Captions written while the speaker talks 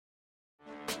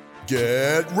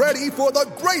Get ready for the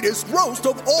greatest roast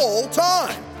of all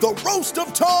time, the Roast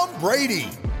of Tom Brady,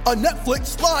 a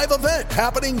Netflix live event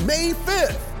happening May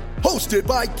 5th. Hosted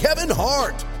by Kevin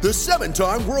Hart, the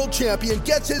 7-time world champion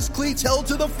gets his cleats held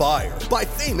to the fire by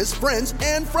famous friends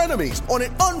and frenemies on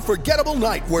an unforgettable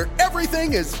night where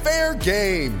everything is fair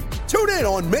game. Tune in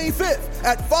on May 5th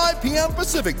at 5 p.m.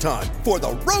 Pacific time for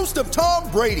the Roast of Tom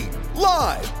Brady,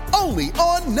 live only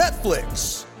on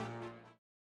Netflix.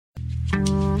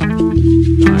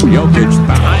 Jokic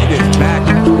behind his back.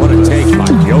 What a take by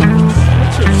Jokic.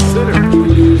 Such a sitter.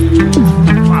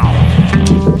 Wow.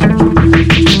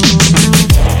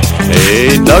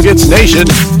 Hey, Nuggets Nation.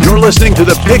 You're listening to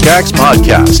the Pickaxe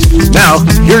Podcast. Now,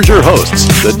 here's your hosts,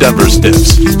 the Denver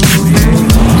Stiffs.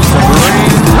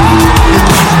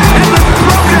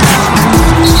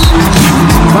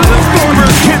 By the former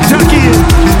Kentuckian.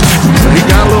 He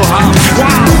got a little hot.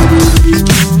 Wow.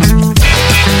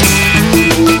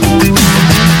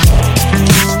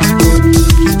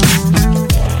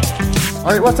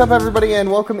 All right, what's up, everybody, and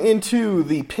welcome into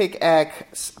the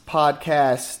Pickaxe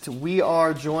Podcast. We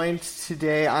are joined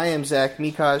today. I am Zach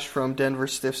Mikosh from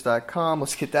DenverStiffs.com.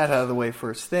 Let's get that out of the way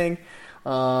first thing.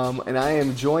 And I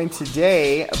am joined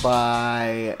today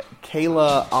by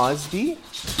Kayla Osby.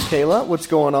 Kayla, what's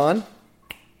going on?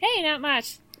 Hey, not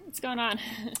much. What's going on?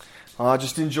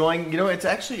 Just enjoying. You know, it's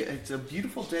a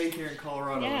beautiful day here in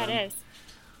Colorado. Yeah, it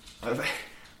is.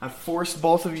 I've forced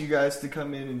both of you guys to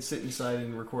come in and sit inside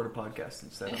and record a podcast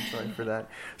instead. I'm sorry for that.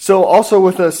 So also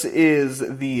with us is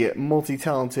the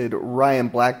multi-talented Ryan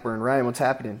Blackburn. Ryan, what's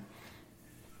happening?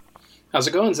 How's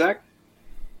it going, Zach?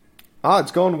 Oh,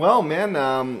 it's going well, man.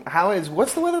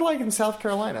 What's the weather like in South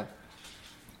Carolina?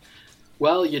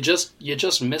 Well, you just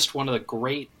missed one of the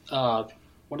great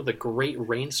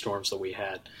rainstorms that we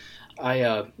had.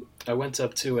 I went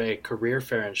up to a career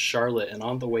fair in Charlotte, and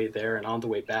on the way there and on the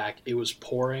way back, it was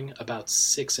pouring about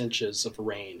 6 inches of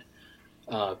rain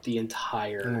the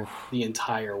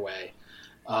entire way.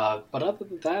 But other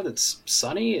than that, it's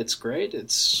sunny, it's great,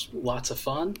 it's lots of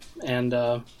fun,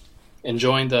 and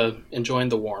enjoying the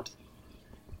warmth.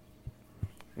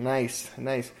 Nice.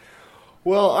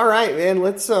 Well, all right, man.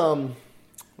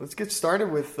 Let's get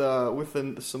started with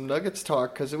some Nuggets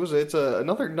talk, because it's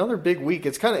another big week.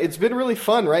 It's been really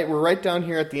fun, right? We're right down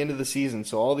here at the end of the season,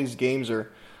 so all these games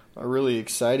are really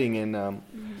exciting. And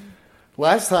since the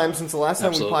last time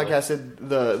Absolutely. we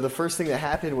podcasted, the first thing that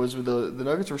happened was the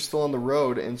Nuggets were still on the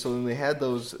road, and so then they had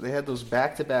those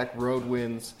back-to-back road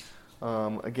wins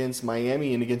against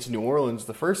Miami and against New Orleans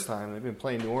the first time. They've been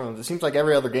playing New Orleans. It seems like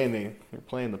every other game they're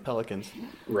playing the Pelicans.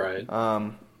 Right.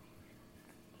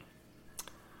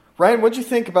 Ryan, what'd you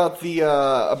think about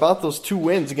those 2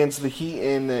 wins against the Heat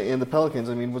and the Pelicans?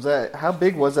 I mean, how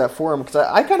big was that for them? Because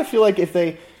I kind of feel like if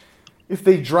they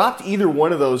dropped either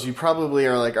one of those, you probably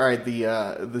are like, all right,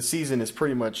 the season is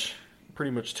pretty much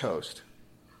toast.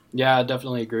 Yeah, I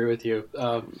definitely agree with you.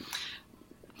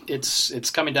 It's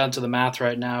coming down to the math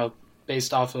right now,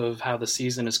 based off of how the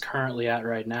season is currently at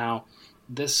right now.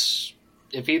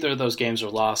 If either of those games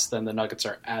are lost, then the Nuggets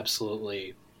are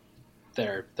absolutely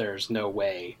there. There's no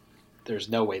way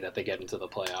that they get into the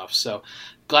playoffs. So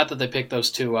glad that they picked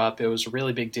those 2 up. It was a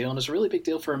really big deal, and it's a really big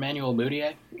deal for Emmanuel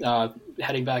Mudiay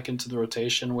heading back into the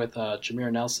rotation with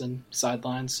Jameer Nelson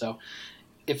sidelined. So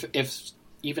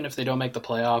even if they don't make the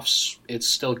playoffs, it's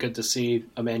still good to see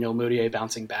Emmanuel Mudiay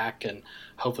bouncing back, and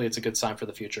hopefully it's a good sign for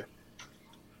the future.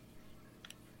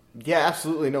 Yeah,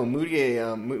 absolutely. No,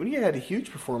 Mudiay had a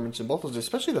huge performance in both of those,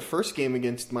 especially the first game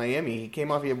against Miami. He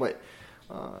came off, he had what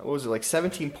was it, like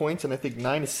 17 points and I think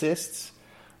 9 assists.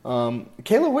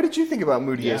 Kayla, what did you think about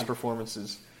Mudiyay's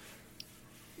performances?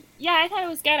 Yeah, I thought it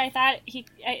was good. I thought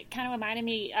it kind of reminded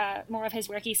me more of his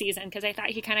rookie season, because I thought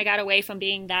he kind of got away from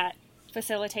being that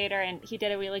facilitator, and he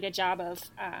did a really good job of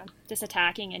just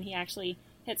attacking, and he actually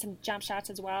hit some jump shots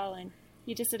as well, and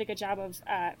he just did a good job of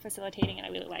facilitating, and I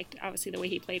really liked, obviously, the way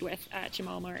he played with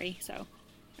Jamal Murray, so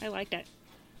I liked it.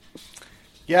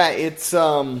 Yeah, it's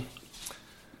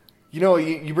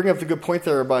you bring up the good point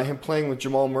there about him playing with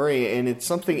Jamal Murray, and it's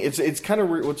something. It's kind of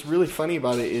what's really funny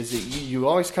about it is that you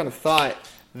always kind of thought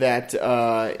that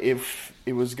if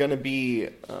it was going to be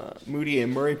Mudiay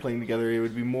and Murray playing together, it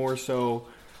would be more so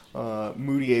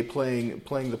Mudiay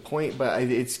playing the point. But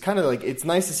it's kind of like, it's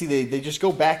nice to see they just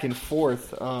go back and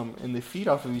forth and they feed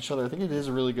off of each other. I think it is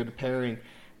a really good pairing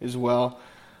as well.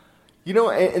 You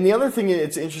know, and the other thing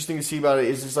it's interesting to see about it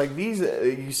is like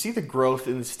you see the growth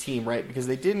in this team, right? Because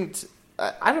they didn't.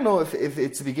 I don't know if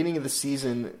it's the beginning of the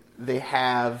season they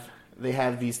have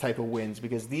these type of wins,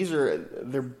 because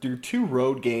they're 2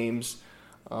 road games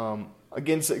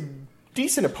against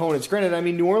decent opponents. Granted, I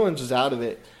mean, New Orleans is out of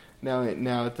it, now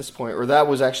at this point, or that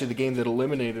was actually the game that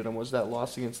eliminated them, was that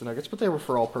loss against the Nuggets. But they were,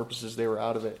 for all purposes, they were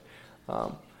out of it.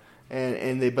 But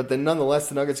then nonetheless,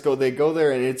 the Nuggets go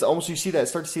there, and it's almost,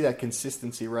 start to see that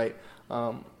consistency, right?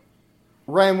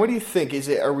 Ryan, what do you think?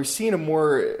 Are we seeing a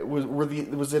more,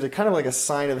 was it a kind of like a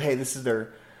sign of, hey, the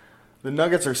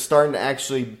Nuggets are starting to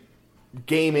actually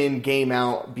game in, game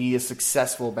out, be a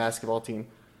successful basketball team?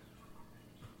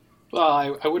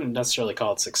 Well, I wouldn't necessarily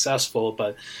call it successful,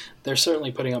 but they're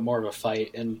certainly putting up more of a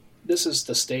fight. And this is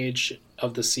the stage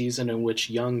of the season in which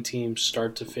young teams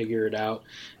start to figure it out.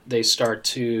 They start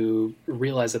to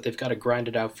realize that they've got to grind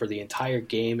it out for the entire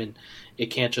game, and it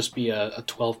can't just be a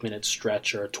 12-minute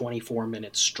stretch or a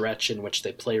 24-minute stretch in which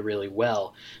they play really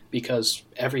well, because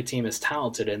every team is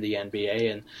talented in the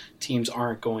NBA, and teams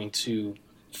aren't going to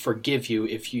forgive you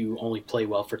if you only play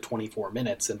well for 24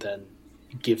 minutes and then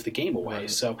give the game away. Right.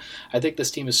 So I think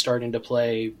this team is starting to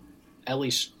play at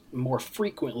least more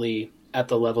frequently at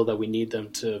the level that we need them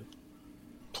to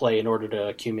play in order to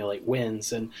accumulate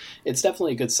wins. And it's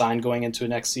definitely a good sign going into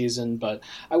next season, but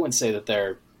I wouldn't say that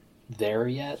they're there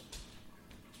yet.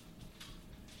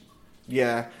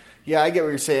 Yeah, I get what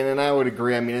you're saying, and I would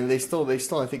agree. I mean, and they still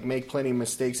I think make plenty of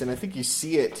mistakes, and I think you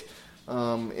see it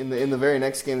in the very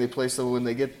next game they play. So when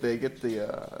they get the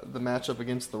matchup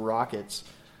against the Rockets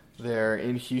there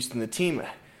in Houston, the team,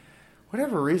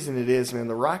 whatever reason it is, man,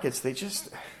 the Rockets,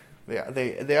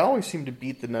 they always seem to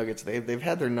beat the Nuggets. They've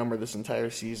had their number this entire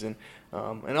season,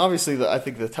 and obviously I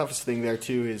think the toughest thing there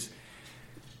too is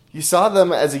you saw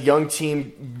them as a young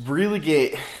team really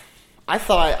get. I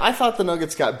thought the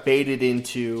Nuggets got baited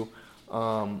into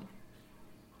kind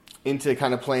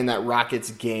of playing that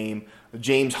Rockets game,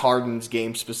 James Harden's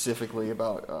game specifically,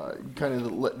 about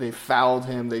they fouled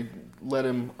him, they let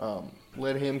him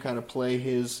kind of play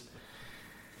his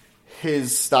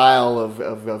style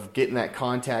of getting that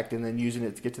contact and then using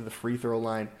it to get to the free throw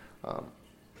line,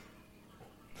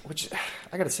 which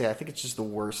I gotta say, I think it's just the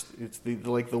worst. It's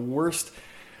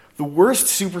the worst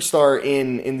superstar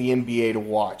in the NBA to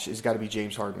watch has got to be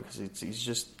James Harden, because he's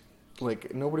just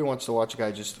like, nobody wants to watch a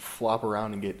guy just flop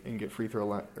around and get free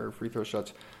throw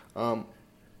shots. Kayla,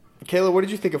 what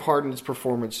did you think of Harden's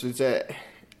performance? Do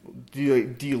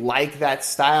you like that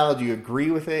style? Do you agree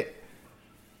with it?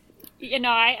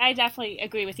 I definitely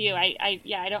agree with you. I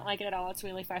don't like it at all. It's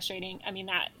really frustrating. I mean,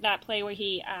 that play where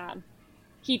he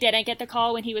didn't get the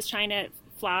call when he was trying to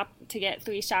flop to get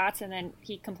 3 shots, and then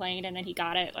he complained, and then he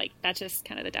got it. Like, that's just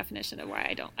kind of the definition of why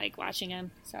I don't like watching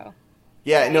him. So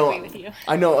yeah, I agree with you.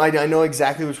 I know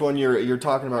exactly which one you're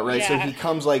talking about, right? Yeah.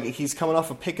 So he's coming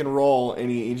off a pick and roll, and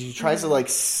he tries to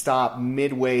stop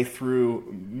midway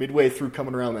through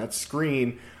coming around that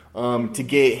screen to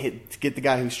get the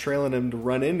guy who's trailing him to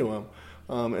run into him.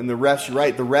 And the refs, you're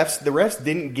right. The refs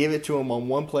didn't give it to him on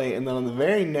one play, and then on the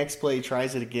very next play, he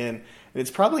tries it again. And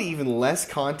it's probably even less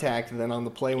contact than on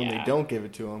the play when they don't give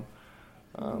it to him.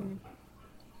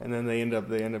 And then they end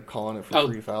up calling it for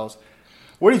 3 fouls.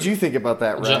 What did you think about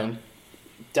that, Ryan?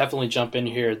 Definitely jump in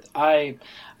here. I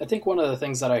think one of the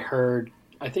things that I heard,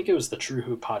 I think it was the True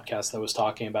Hoop podcast that was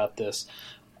talking about this.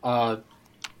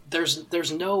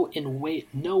 There's no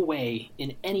way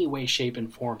in any way, shape,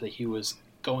 and form that he was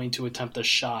going to attempt a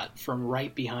shot from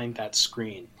right behind that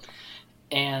screen.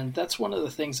 And that's one of the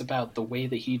things about the way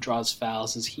that he draws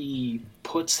fouls, is he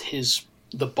puts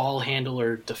the ball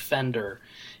handler defender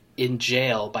in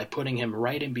jail by putting him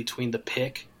right in between the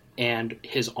pick and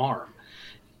his arm.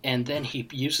 And then he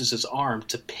uses his arm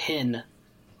to pin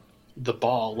the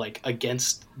ball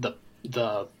against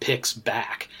the pick's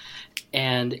back.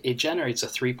 And it generates a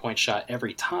 3-point shot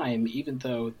every time, even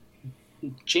though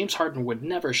James Harden would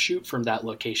never shoot from that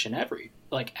location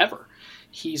ever.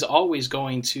 He's always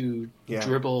going to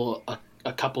dribble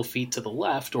a couple feet to the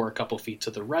left or a couple feet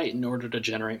to the right in order to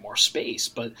generate more space.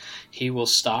 But he will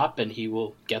stop and he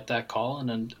will get that call.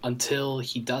 And until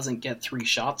he doesn't get 3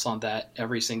 shots on that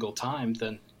every single time,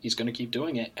 then he's going to keep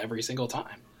doing it every single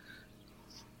time.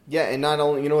 Yeah, and not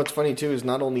only, what's funny too is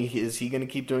not only is he going to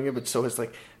keep doing it, but so is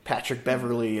Patrick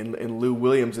Beverley and Lou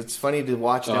Williams. It's funny to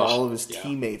watch now all of his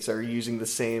teammates are using the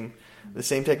same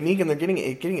technique, and they're getting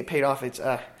it paid off. It's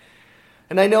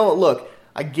and I know, look,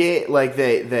 I get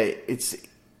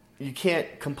you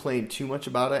can't complain too much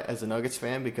about it as a Nuggets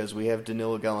fan, because we have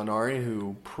Danilo Gallinari,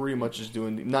 who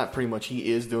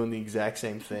he is doing the exact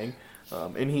same thing,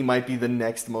 and he might be the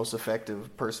next most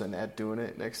effective person at doing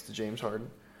it next to James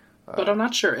Harden. But I'm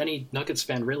not sure any Nuggets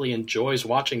fan really enjoys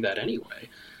watching that anyway.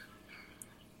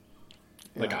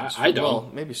 I don't. Well,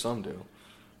 maybe some do.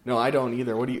 No, I don't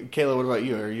either. Kayla, what about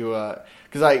you? Are you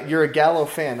because you're a Gallo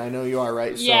fan? I know you are,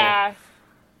 right? Yeah. So,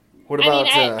 what about?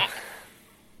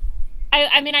 I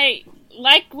I mean, I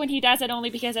like when he does it only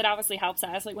because it obviously helps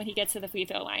us. Like when he gets to the free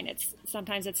throw line,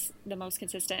 sometimes it's the most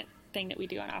consistent thing that we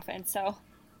do on offense. So,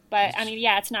 but I mean,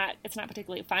 yeah, it's not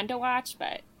particularly fun to watch,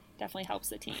 but definitely helps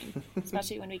the team,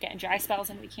 especially when we get in dry spells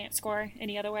and we can't score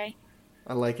any other way.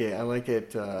 I like it.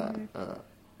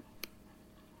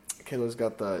 Kayla's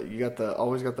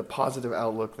always got the positive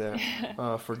outlook there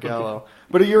for Gallo.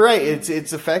 But you're right, it's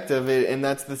effective, and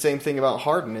that's the same thing about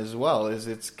Harden as well.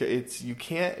 It's you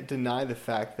can't deny the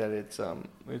fact that it's a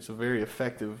very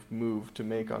effective move to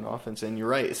make on offense. And you're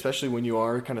right, especially when you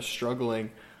are kind of struggling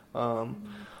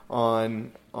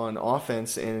on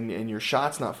offense and your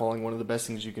shot's not falling. One of the best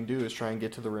things you can do is try and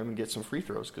get to the rim and get some free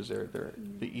throws because they're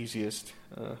the easiest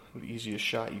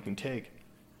shot you can take.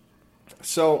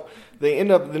 So the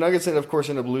Nuggets of course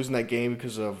end up losing that game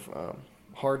because of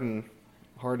Harden.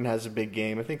 Harden has a big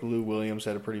game. I think Lou Williams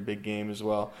had a pretty big game as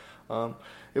well.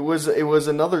 It was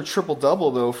another triple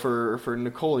double though for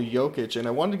Nikola Jokic, and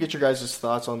I wanted to get your guys'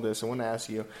 thoughts on this. I want to ask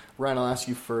you, Ryan. I'll ask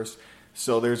you first.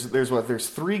 So there's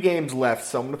 3 games left.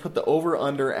 So I'm going to put the over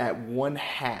under at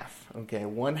 1/2. Okay,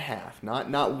 1/2,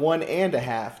 not 1 and a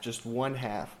half, just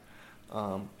 1/2.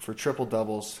 For triple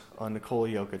doubles on Nikola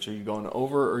Jokic. Are you going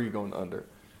over or are you going under?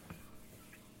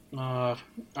 All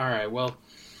right. Well,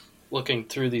 looking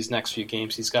through these next few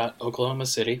games, he's got Oklahoma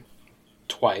City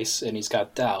twice, and he's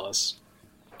got Dallas.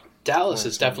 Dallas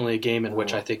is definitely a game in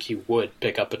which I think he would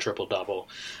pick up a triple double.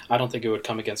 I don't think it would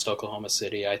come against Oklahoma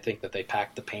City. I think that they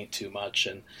pack the paint too much,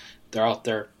 and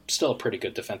they're still a pretty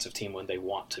good defensive team when they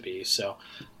want to be. So,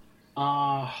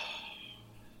 now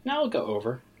I'll go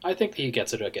over. I think he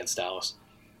gets it against Dallas.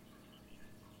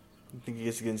 You think he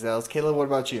gets it against Dallas? Kayla, what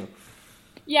about you?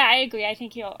 Yeah, I agree. I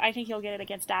think he'll get it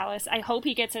against Dallas. I hope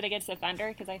he gets it against the Thunder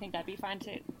because I think that'd be fun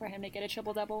for him to get a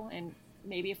triple double. And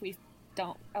maybe if we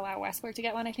don't allow Westbrook to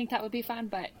get one, I think that would be fun.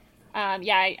 But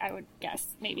I would guess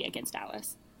maybe against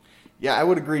Dallas. Yeah, I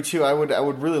would agree too. I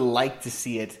would really like to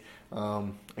see it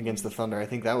against the Thunder. I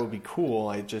think that would be cool.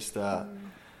 I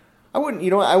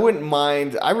wouldn't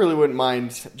mind. I really wouldn't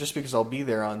mind just because I'll be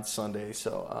there on Sunday.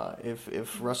 So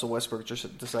if Russell Westbrook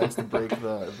just decides to break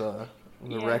the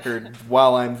record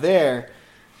while I'm there,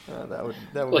 that would.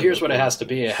 Well, here's what it has to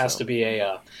be. It has to be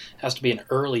an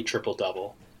early triple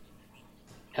double.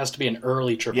 Has to be an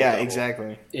early triple double. Yeah,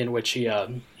 exactly. In which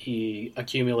he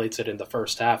accumulates it in the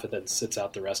first half and then sits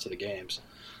out the rest of the games.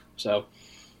 So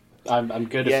I'm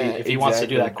good if he wants to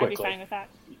do that quickly. I'd be fine with that.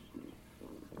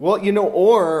 Well, we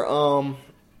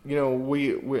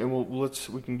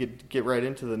can get right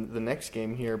into the next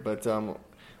game here, but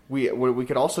what we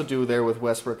could also do there with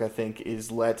Westbrook, I think, is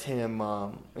let him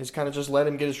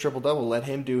get his triple double, let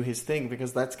him do his thing,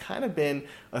 because that's kind of been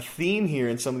a theme here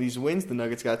in some of these wins the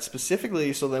Nuggets got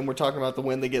specifically. So then we're talking about the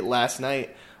win they get last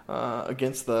night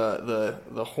against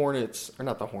the Hornets, or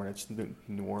not the Hornets,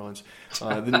 New Orleans,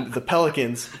 the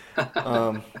Pelicans.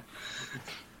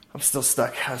 I'm still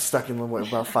stuck. I was stuck in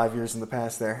about 5 years in the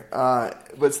past there.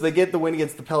 But so they get the win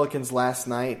against the Pelicans last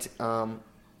night. And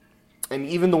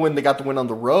even when they got the win on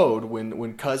the road,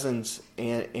 when Cousins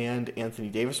and Anthony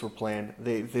Davis were playing,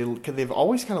 they've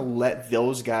always kind of let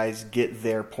those guys get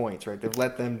their points, right? They've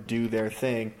let them do their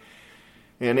thing.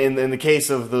 And in the case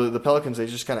of the Pelicans, they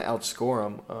just kind of outscore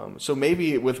them. So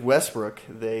maybe with Westbrook,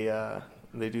 they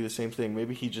do the same thing.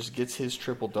 Maybe he just gets his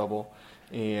triple-double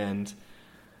and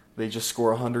they just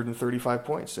score 135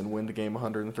 points and win the game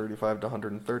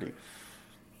 135-130.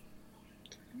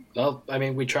 Well, I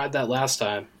mean, we tried that last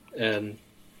time, and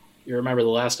you remember the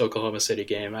last Oklahoma City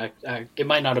game. It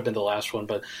might not have been the last one,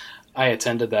 but I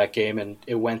attended that game, and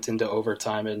it went into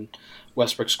overtime, and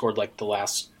Westbrook scored like the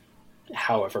last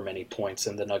however many points,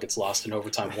 and the Nuggets lost in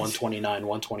overtime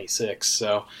 129-126.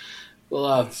 So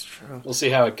we'll see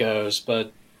how it goes.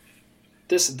 But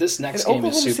this next game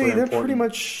is super important. Pretty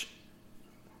much.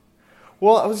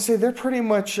 Well, I was going to say they're pretty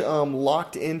much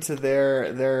locked into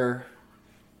their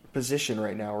position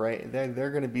right now, right? They're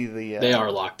going to be the. They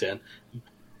are locked in.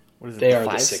 What is it? They are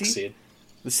the 6th seed.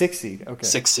 The 6th seed. Okay.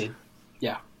 6th seed.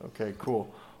 Yeah. Okay.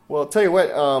 Cool. Well, I'll tell you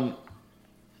what.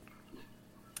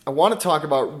 I want to talk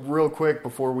about real quick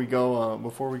before we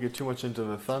get too much into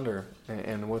the Thunder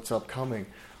and what's upcoming.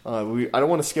 I don't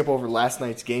want to skip over last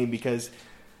night's game because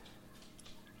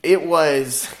it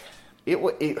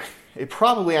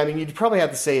probably, I mean, you'd probably have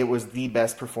to say it was the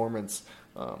best performance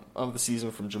of the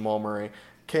season from Jamal Murray.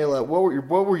 Kayla,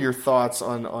 what were your thoughts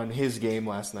on his game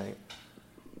last night?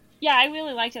 Yeah, I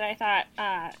really liked it. I thought,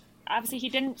 obviously he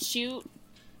didn't shoot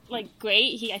like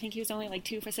great. I think he was only like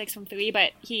 2 for 6 from 3,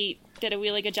 but he did a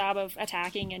really good job of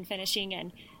attacking and finishing,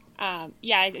 and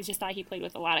I just thought he played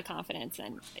with a lot of confidence,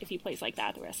 and if he plays like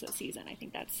that the rest of the season, I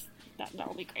think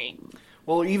that'll be great.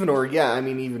 Well,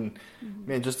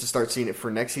 man, just to start seeing it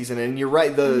for next season. And you're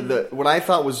right. The what I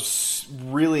thought was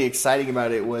really exciting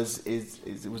about it was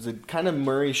it was a kind of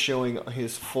Murray showing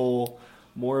his full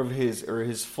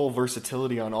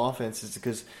versatility on offense, is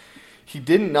because he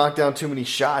didn't knock down too many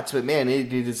shots. But man,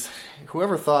 it is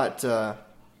whoever thought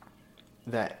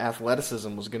that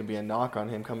athleticism was going to be a knock on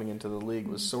him coming into the league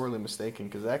was sorely mistaken,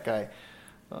 because that guy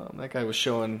was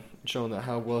showing that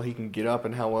how well he can get up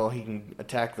and how well he can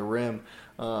attack the rim.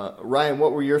 Ryan,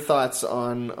 what were your thoughts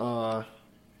on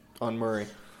Murray?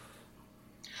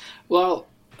 Well,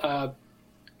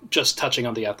 just touching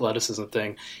on the athleticism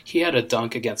thing, he had a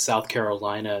dunk against South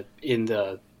Carolina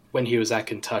when he was at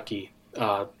Kentucky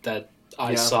that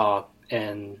I saw,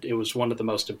 and it was one of the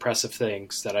most impressive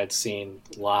things that I'd seen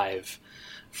live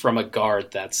from a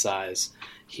guard that size.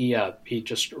 He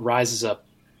just rises up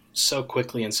so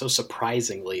quickly and so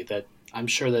surprisingly that I'm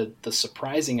sure that the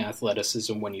surprising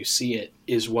athleticism when you see it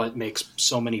is what makes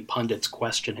so many pundits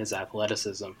question his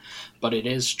athleticism, but it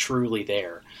is truly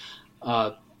there.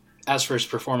 As for his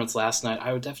performance last night,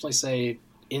 I would definitely say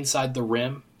inside the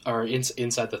rim, or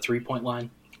inside the three-point line,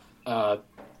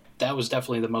 that was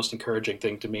definitely the most encouraging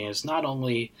thing to me, is not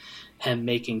only him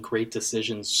making great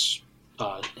decisions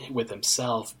with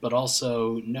himself, but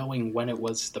also knowing when it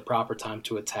was the proper time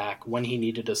to attack, when he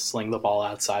needed to sling the ball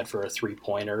outside for a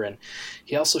three-pointer, and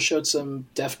he also showed some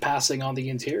deft passing on the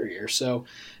interior. So,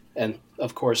 and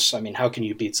of course, I mean, how can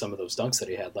you beat some of those dunks that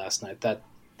he had last night?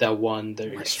 That one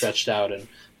that he stretched out and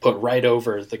put right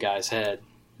over the guy's head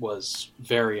was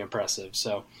very impressive.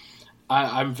 So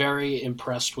I'm very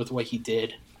impressed with what he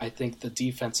did. I think the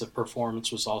defensive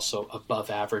performance was also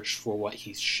above average for what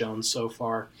he's shown so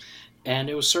far.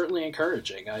 And it was certainly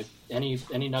encouraging.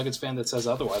 Any Nuggets fan that says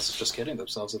otherwise is just kidding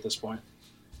themselves at this point.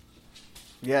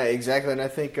 Yeah, exactly. And I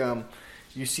think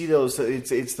you see those.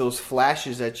 It's those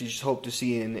flashes that you just hope to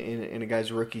see in a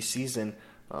guy's rookie season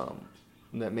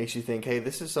that makes you think, hey,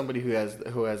 this is somebody who has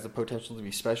the potential to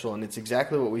be special. And it's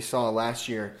exactly what we saw last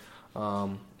year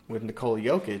with Nikola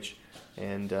Jokic,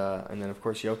 and then of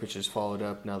course Jokic has followed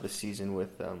up now this season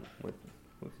with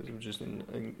just a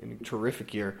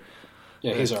terrific year.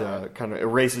 Yeah, he's all right. Kind of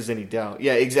erases any doubt.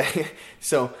 Yeah, exactly.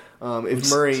 So if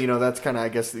Murray, that's kind of, I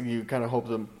guess you kind of hope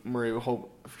that Murray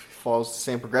follows the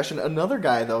same progression. Another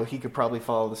guy, though, he could probably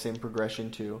follow the same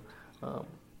progression to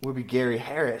would be Gary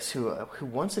Harris, who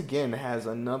once again has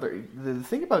another. The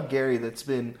thing about Gary that's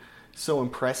been so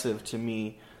impressive to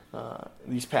me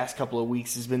these past couple of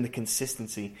weeks has been the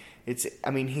consistency. I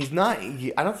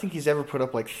don't think he's ever put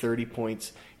up like 30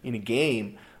 points in a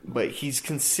game, but he's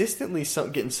consistently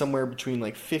getting somewhere between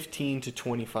like 15 to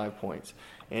 25 points,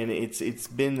 and it's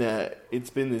been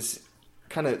this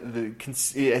kind of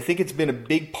I think it's been a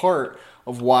big part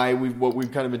of why what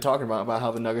we've kind of been talking about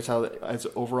how the Nuggets, as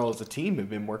overall as a team, have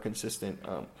been more consistent.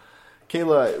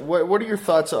 Kayla, what are your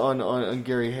thoughts on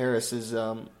Gary Harris?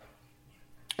 Do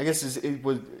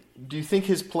you think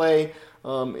his play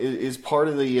is part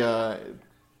of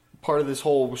this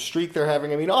whole streak they're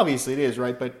having? I mean, obviously it is,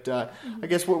 right? But I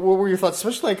guess what were your thoughts,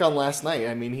 especially like on last night?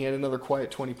 I mean, he had another quiet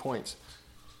 20 points.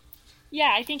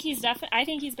 Yeah, I think he's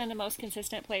been the most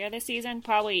consistent player this season.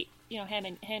 Probably, him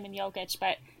and Jokic,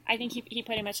 but I think he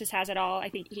pretty much just has it all. I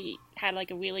think he had like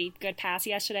a really good pass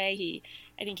yesterday.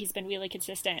 I think he's been really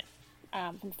consistent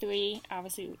from three,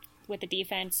 obviously with the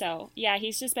defense. So yeah,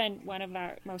 he's just been one of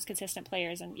our most consistent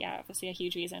players, and yeah, obviously a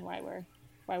huge reason why we're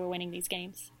winning these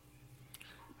games.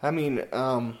 I mean,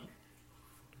 Ryan,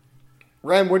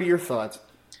 what are your thoughts?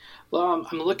 Well,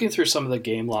 I'm looking through some of the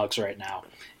game logs right now,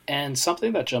 and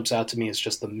something that jumps out to me is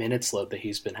just the minutes load that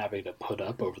he's been having to put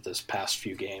up over this past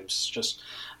few games.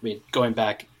 Going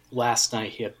back last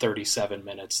night, he had 37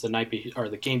 minutes.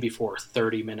 The game before,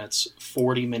 30 minutes,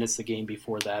 40 minutes the game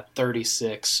before that,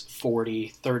 36,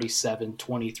 40, 37,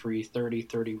 23, 30,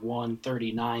 31,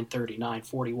 39, 39,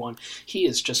 41. He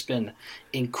has just been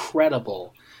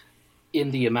incredible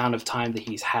in the amount of time that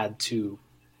he's had to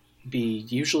be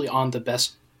usually on the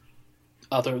best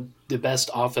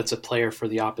offensive player for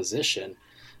the opposition,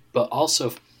 but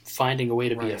also finding a way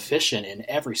to be efficient in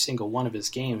every single one of his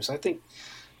games. I think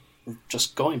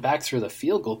just going back through the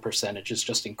field goal percentage is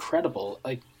just incredible.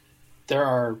 Like, there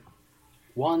are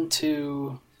 1,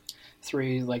 2,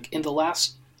 3, like in the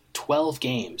last 12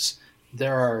 games,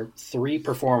 there are 3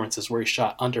 performances where he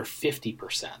shot under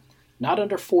 50%, not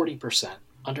under 40%,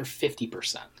 under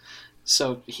 50%.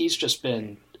 So he's just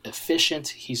been efficient.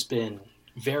 He's been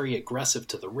very aggressive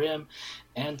to the rim.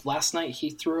 And last night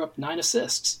he threw up 9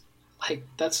 assists. Like,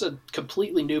 that's a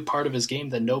completely new part of his game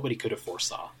that nobody could have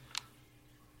foresaw.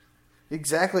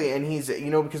 Exactly, and he's,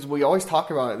 because we always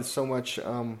talk about it so much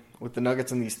with the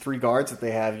Nuggets and these three guards that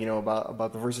they have,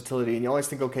 about the versatility, and you always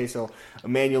think, okay, so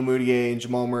Emmanuel Mudiay and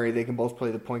Jamal Murray, they can both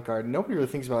play the point guard. And nobody really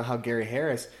thinks about how Gary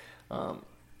Harris,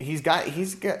 he's got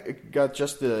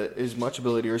just as much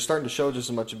ability, or starting to show just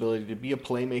as much ability to be a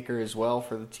playmaker as well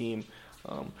for the team.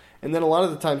 And then a lot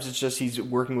of the times it's just he's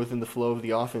working within the flow of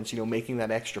the offense, making that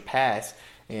extra pass.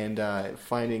 And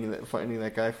finding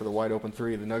that guy for the wide open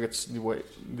three. The Nuggets,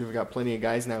 they've got plenty of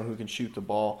guys now who can shoot the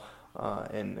ball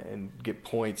and get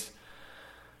points.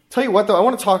 Tell you what, though, I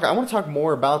want to talk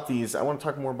more about these. I want to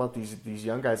talk more about these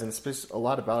young guys, and it's a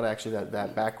lot about actually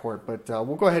that backcourt. But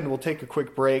we'll go ahead and we'll take a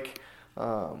quick break,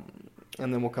 and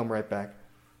then we'll come right back.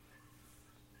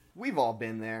 We've all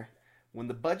been there. When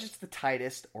the budget's the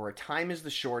tightest or a time is the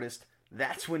shortest,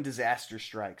 that's when disaster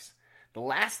strikes. The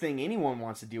last thing anyone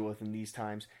wants to deal with in these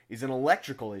times is an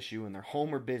electrical issue in their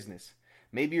home or business.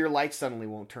 Maybe your light suddenly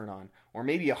won't turn on, or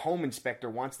maybe a home inspector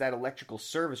wants that electrical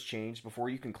service changed before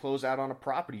you can close out on a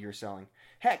property you're selling.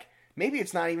 Heck, maybe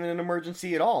it's not even an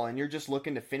emergency at all and you're just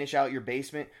looking to finish out your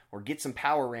basement or get some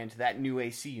power ran to that new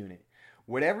AC unit.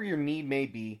 Whatever your need may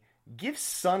be, give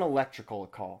Sun Electrical a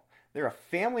call. They're a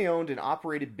family-owned and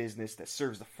operated business that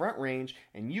serves the Front Range,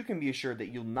 and you can be assured that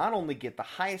you'll not only get the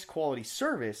highest quality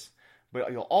service, but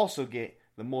you'll also get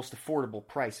the most affordable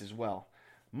price as well.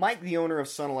 Mike, the owner of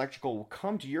Sun Electrical, will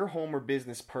come to your home or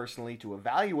business personally to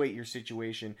evaluate your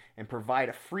situation and provide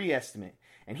a free estimate.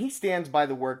 And he stands by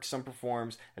the work Sun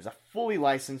performs as a fully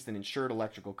licensed and insured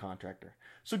electrical contractor.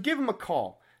 So give him a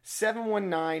call,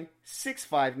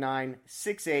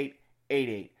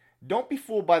 719-659-6888. Don't be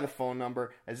fooled by the phone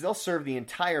number, as they'll serve the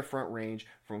entire Front Range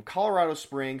from Colorado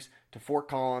Springs to Fort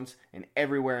Collins and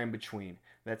everywhere in between.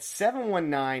 That's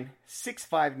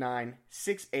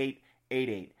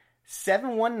 719-659-6888.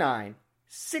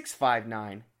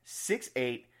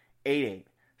 719-659-6888.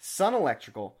 Sun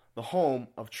Electrical, the home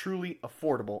of truly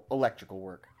affordable electrical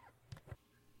work.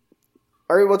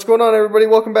 All right, what's going on, everybody?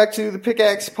 Welcome back to the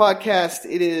Pickaxe Podcast.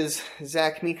 It is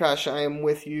Zach Mikosh. I am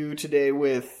with you today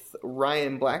with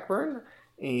Ryan Blackburn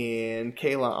and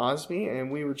Kayla Osby, and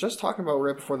we were just talking about,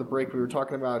 right before the break, we were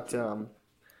talking about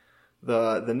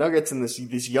the Nuggets and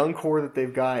this young core that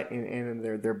they've got and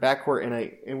their backcourt,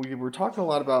 and we were talking a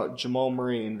lot about Jamal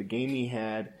Murray and the game he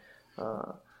had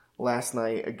last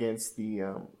night against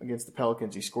the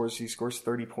Pelicans. He scores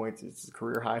 30 points. It's a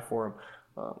career high for him.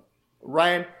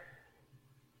 Ryan,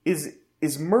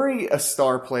 is Murray a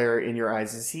star player in your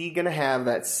eyes? Is he going to have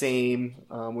that same?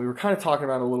 We were kind of talking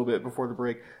about it a little bit before the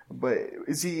break, but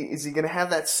is he going to have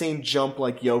that same jump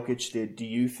like Jokic did? Do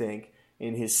you think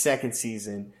in his second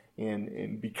season?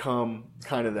 And become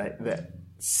kind of that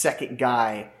second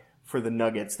guy for the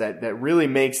Nuggets that really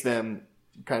makes them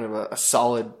kind of a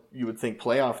solid, you would think,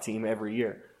 playoff team every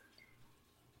year?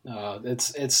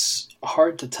 It's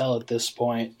hard to tell at this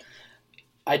point.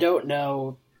 I don't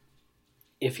know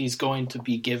if he's going to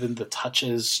be given the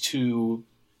touches to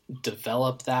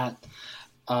develop that.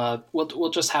 We'll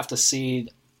just have to see.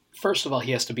 First of all,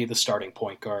 he has to be the starting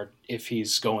point guard if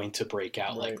he's going to break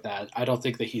out like that. I don't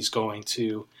think that he's going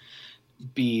to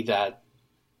be that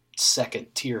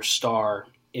second-tier star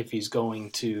if he's going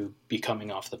to be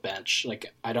coming off the bench.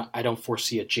 Like I don't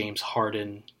foresee a James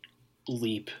Harden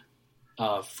leap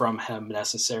from him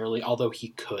necessarily, although he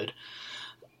could.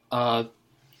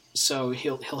 So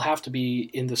he'll have to be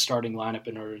in the starting lineup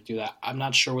in order to do that. I'm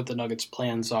not sure what the Nuggets'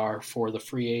 plans are for the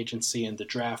free agency and the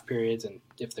draft periods, and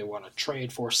if they want to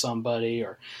trade for somebody.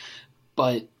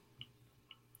 But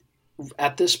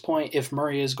at this point, if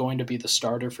Murray is going to be the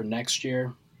starter for next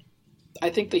year, I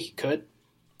think that he could.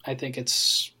 I think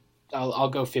I'll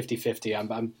go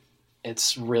 50-50.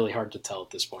 It's really hard to tell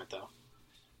at this point, though.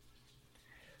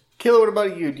 Kayla, what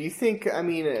about you? Do you think,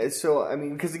 because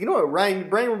you know what,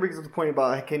 Brian brings up the point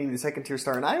about Kenny, the second-tier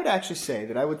star, and I would actually say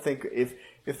that I would think if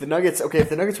the Nuggets want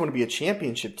to be a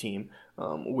championship team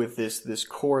with this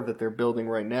core that they're building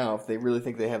right now, if they really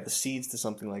think they have the seeds to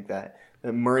something like that,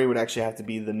 then Murray would actually have to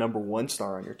be the number one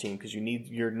star on your team, because you need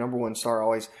your number one star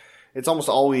always. It's almost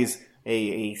always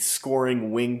a scoring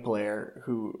wing player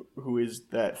who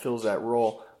fills that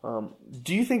role.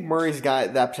 Do you think Murray's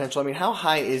got that potential? I mean, how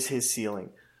high is his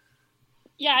ceiling?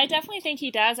 Yeah, I definitely think he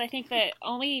does. I think the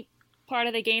only part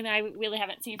of the game that I really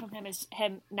haven't seen from him is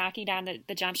him knocking down the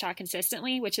jump shot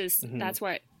consistently, which is that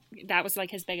was like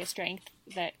his biggest strength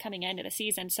that coming into the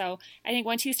season. So I think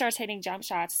once he starts hitting jump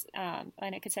shots on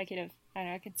a consistent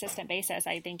basis,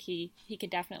 I think he could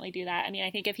definitely do that. I mean,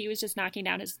 I think if he was just knocking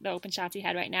down the open shots he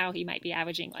had right now, he might be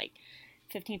averaging like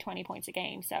 15, 20 points a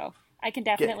game. So I can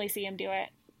definitely see him do it.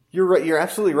 You're right. You're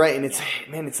absolutely right, and it's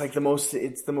it's like the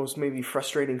most maybe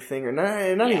frustrating thing, or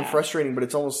not even frustrating, but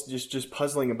it's almost just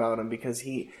puzzling about him because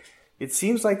it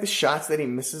seems like the shots that he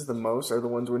misses the most are the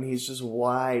ones when he's just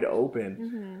wide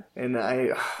open,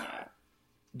 and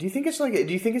do you think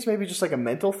it's maybe just like a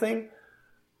mental thing?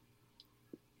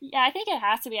 Yeah, I think it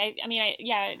has to be.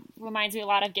 It reminds me a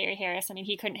lot of Gary Harris. I mean,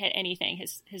 he couldn't hit anything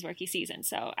his rookie season,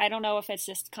 so I don't know if it's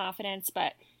just confidence,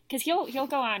 but because he'll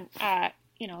go on,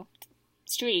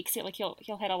 streaks, like he'll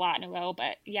hit a lot in a row.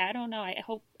 But yeah, I don't know. I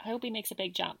hope he makes a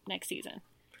big jump next season.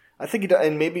 I think he does,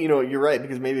 and maybe you're right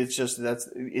because maybe it's just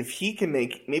if he can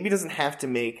maybe he doesn't have to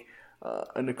make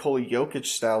a Nikola Jokic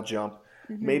style jump.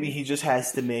 Maybe he just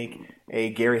has to make a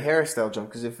Gary Harris style jump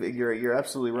because if you're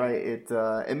absolutely right,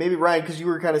 and maybe Ryan, because you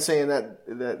were kind of saying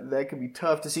that could be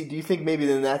tough to see. Do you think maybe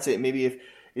then that's it? Maybe if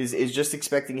is just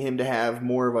expecting him to have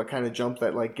more of a kind of jump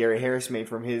that like Gary Harris made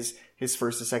from his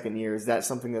first to second year, is that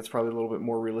something that's probably a little bit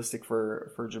more realistic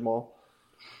for Jamal?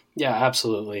 Yeah,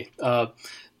 absolutely.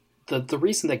 The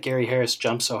reason that Gary Harris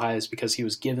jumped so high is because he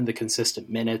was given the consistent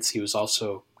minutes. He was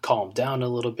also calmed down a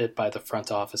little bit by the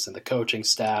front office and the coaching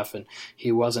staff, and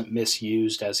he wasn't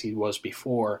misused as he was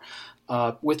before.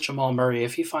 With Jamal Murray,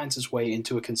 if he finds his way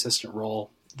into a consistent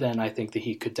role, then I think that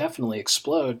he could definitely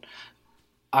explode.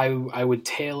 I would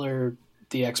tailor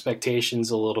the expectations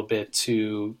a little bit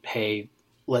to, hey,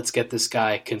 let's get this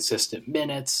guy consistent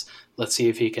minutes. Let's see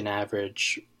if he can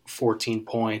average 14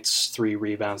 points, 3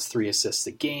 rebounds, 3 assists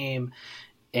a game,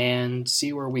 and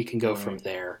see where we can go from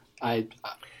there.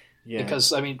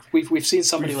 Because we've seen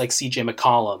somebody like CJ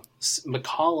McCollum.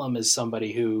 McCollum is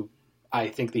somebody who I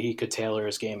think that he could tailor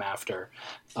his game after,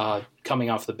 coming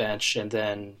off the bench and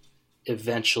then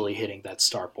eventually hitting that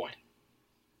star point.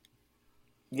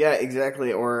 Yeah,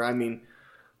 exactly. Or I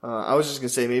was just gonna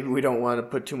say maybe we don't want to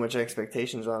put too much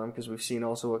expectations on him because we've seen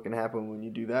also what can happen when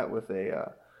you do that with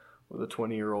a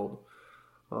 20-year-old.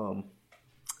 And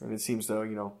it seems though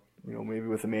maybe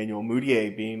with Emmanuel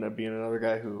Mudiay being another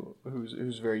guy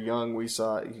who's very young, we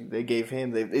saw they gave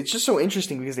him. It's just so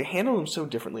interesting because they handle him so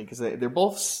differently because they're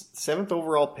both 7th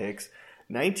overall picks,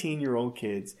 19-year-old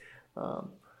kids,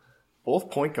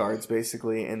 both point guards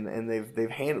basically, and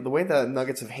they've handled the way the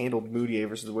Nuggets have handled Mudiay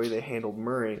versus the way they handled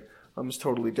Murray is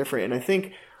totally different. And I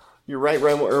think you're right,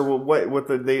 Ryan. Or what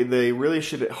they really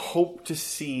should hope to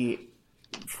see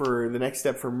for the next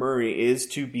step for Murray is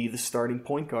to be the starting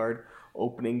point guard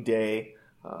opening day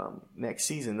next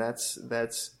season. That's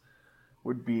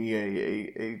would be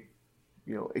a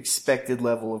expected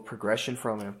level of progression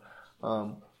from him.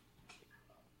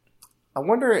 I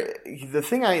wonder. The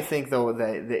thing I think though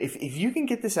that if you can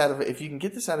get this out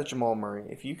of Jamal Murray,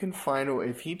 if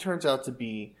he turns out to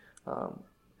be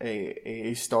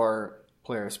a star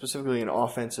player, specifically an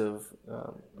offensive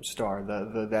star,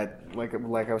 that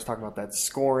like I was talking about, that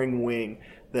scoring wing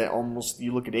that almost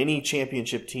you look at any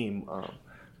championship team,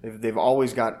 they've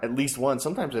always got at least one.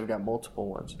 Sometimes they've got multiple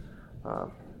ones.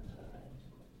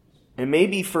 And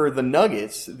maybe for the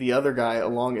Nuggets, the other guy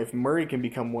if Murray can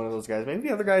become one of those guys, maybe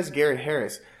the other guy is Gary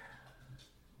Harris.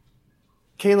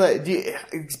 Kayla,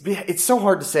 it's so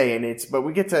hard to say, but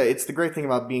we get to. It's the great thing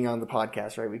about being on the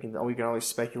podcast, right? We can always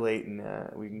speculate, and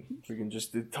we can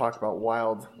just talk about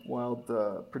wild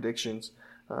predictions.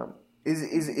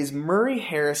 Is Murray,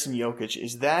 Harris, and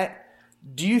Jokic?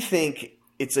 Do you think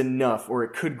it's enough, or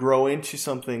it could grow into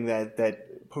something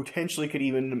that potentially could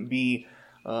even be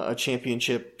a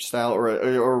championship style, or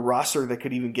a roster that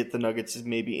could even get the Nuggets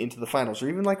maybe into the finals, or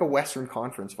even like a Western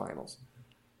Conference Finals?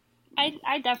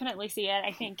 I definitely see it.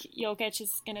 I think Jokic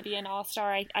is going to be an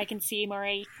all-star. I can see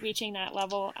Murray reaching that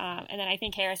level. And then I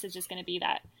think Harris is just going to be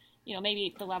that,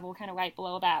 maybe the level kind of right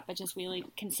below that, but just really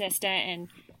consistent. And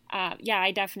I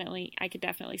could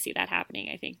definitely see that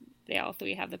happening. I think they all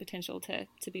three have the potential to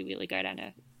be really good on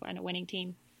a winning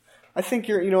team. I think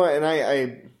and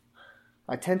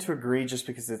I tend to agree just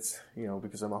because it's,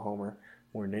 because I'm a homer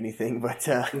more than anything, but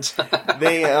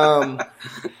they,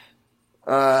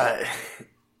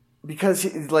 because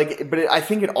I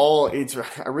think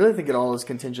I really think it all is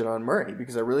contingent on Murray,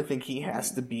 because I really think he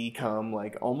has to become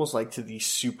almost to the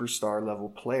superstar level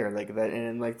player like that.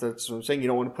 And that's what I'm saying. You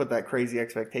don't want to put that crazy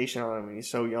expectation on him. I mean, he's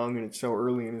so young and it's so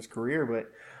early in his career,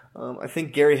 but I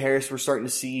think Gary Harris, we're starting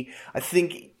to see, I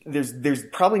think there's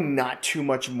probably not too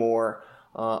much more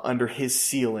under his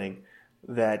ceiling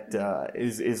that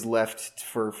is left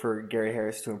for Gary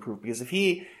Harris to improve, because if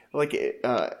he,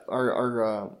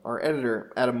 our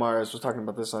editor Adam Myers was talking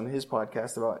about this on his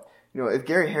podcast about, if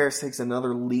Gary Harris takes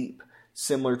another leap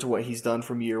similar to what he's done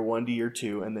from year 1 to year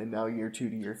 2 and then now year 2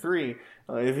 to year 3,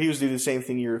 if he was to do the same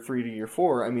thing year 3 to year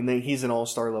 4, I mean, then he's an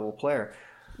all-star level player.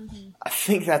 I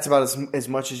think that's about as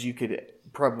much as you could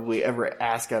probably ever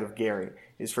ask out of Gary,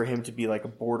 is for him to be like a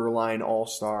borderline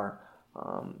all-star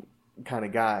kind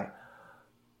of guy.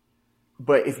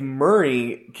 But if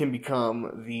Murray can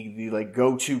become the like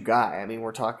go-to guy, I mean,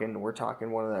 we're talking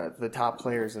one of the top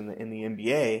players in the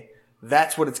NBA.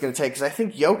 That's what it's going to take. Because I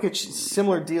think Jokic,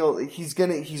 similar deal. He's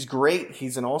great.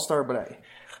 He's an all-star, but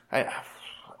I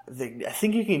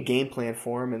think you can game plan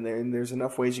for him, and there's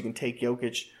enough ways you can take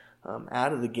Jokic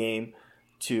out of the game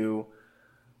to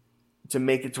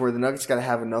make it to where the Nuggets got to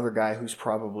have another guy who's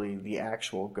probably the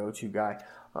actual go-to guy.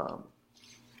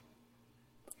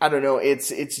 I don't know.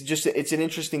 It's an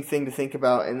interesting thing to think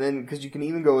about, and then because you can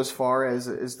even go as far as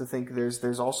to think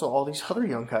there's also all these other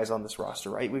young guys on this roster,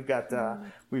 right? We've got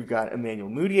Emmanuel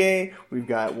Mudiay, we've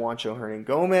got Juancho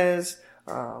Hernangomez,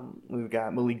 we've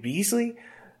got Malik Beasley.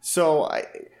 So I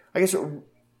guess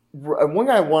one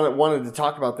guy I wanted to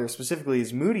talk about there specifically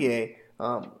is Mudiay.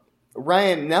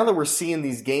 Ryan, now that we're seeing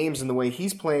these games and the way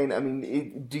he's playing, I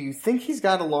mean, do you think he's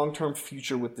got a long-term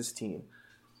future with this team?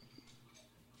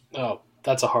 Oh,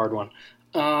 that's a hard one.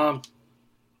 I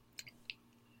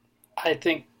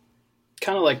think,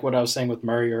 kind of like what I was saying with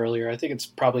Murray earlier, I think it's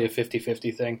probably a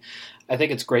 50-50 thing. I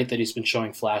think it's great that he's been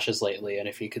showing flashes lately, and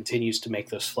if he continues to make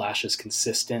those flashes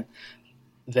consistent,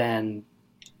 then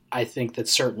I think that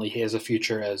certainly he has a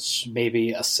future as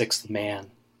maybe a sixth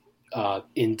man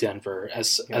in Denver,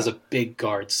 as a big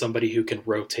guard, somebody who can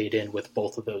rotate in with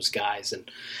both of those guys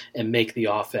and make the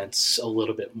offense a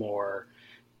little bit more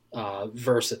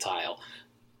versatile.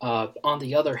 On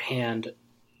the other hand,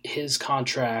 his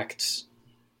contract,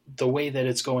 the way that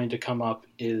it's going to come up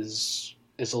is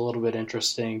a little bit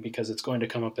interesting, because it's going to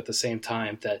come up at the same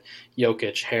time that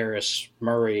Jokic, Harris,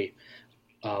 Murray,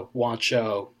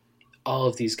 Juancho, all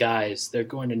of these guys, they're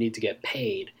going to need to get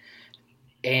paid.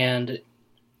 And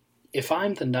if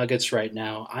I'm the Nuggets right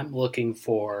now, I'm looking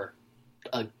for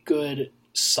a good,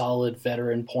 solid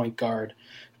veteran point guard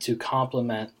to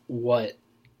complement what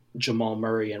Jamal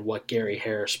Murray and what Gary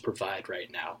Harris provide right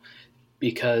now.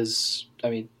 Because,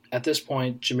 I mean, at this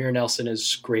point, Jameer Nelson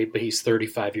is great, but he's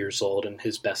 35 years old, and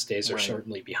his best days are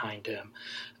certainly behind him.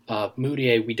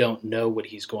 Mudiay, we don't know what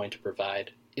he's going to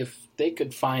provide. If they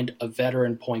could find a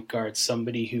veteran point guard,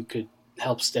 somebody who could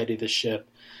help steady the ship,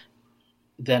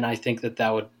 then I think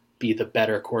that would be the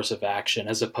better course of action,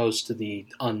 as opposed to the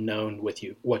unknown with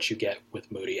what you get with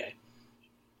Mudiay.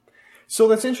 So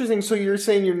that's interesting. So you're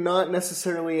saying you're not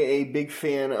necessarily a big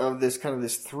fan of this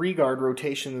three guard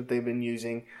rotation that they've been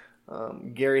using.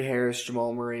 Gary Harris,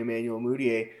 Jamal Murray, Emmanuel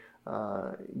Mudiay.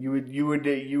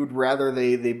 You would rather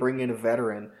they bring in a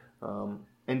veteran.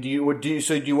 And do you go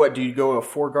a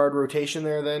 4-guard rotation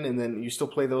there then, and then you still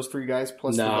play those three guys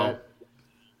plus the vet?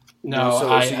 No,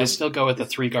 I still go with the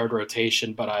 3-guard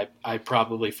rotation, but I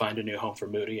probably find a new home for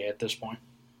Mudiay at this point.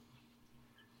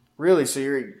 Really? So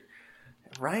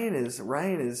Ryan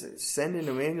is sending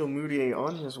Emmanuel Mudiay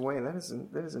on his way. That is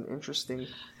an interesting.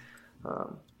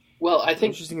 I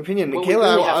think interesting opinion.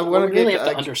 Michaela, I want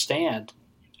to understand.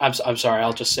 I'm sorry.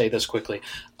 I'll just say this quickly.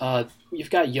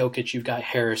 You've got Jokic, you've got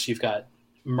Harris, you've got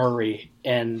Murray,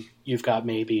 and you've got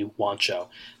maybe Juancho.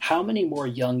 How many more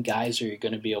young guys are you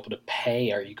going to be able to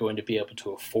pay? Are you going to be able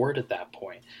to afford at that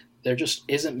point? There just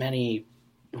isn't many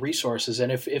resources,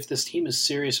 and if this team is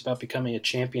serious about becoming a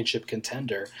championship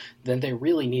contender, then they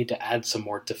really need to add some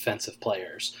more defensive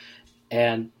players.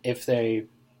 And if they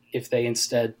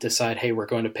instead decide, hey, we're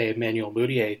going to pay Emmanuel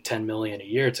Mudiay $10 million a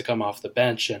year to come off the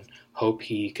bench and hope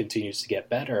he continues to get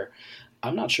better,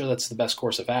 I'm not sure that's the best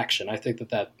course of action. I think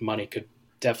that money could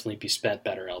definitely be spent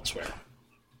better elsewhere.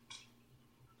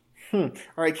 All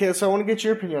right, Caleb, so I want to get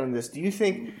your opinion on this. Do you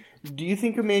think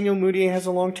Emmanuel Mudiay has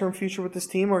a long-term future with this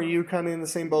team, or are you kind of in the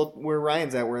same boat where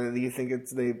Ryan's at, where you think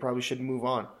they probably should move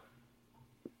on?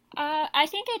 I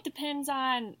think it depends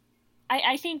on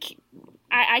I think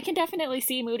I can definitely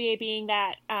see Mudiay being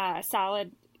that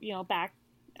solid, back,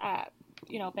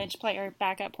 bench player,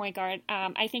 backup point guard.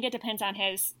 I think it depends on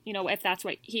his, if that's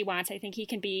what he wants. I think he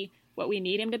can be what we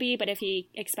need him to be, but if he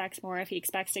expects more, if he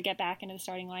expects to get back into the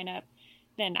starting lineup,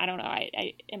 then I don't know.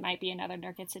 It might be another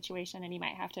Nurkic situation, and he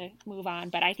might have to move on.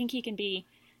 But I think he can be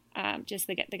just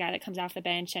the guy that comes off the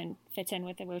bench and fits in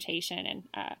with the rotation. And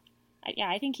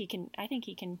I think he can. I think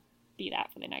he can be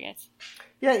that for the Nuggets.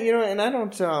 Yeah, and I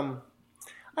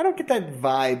don't get that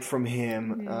vibe from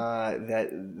him,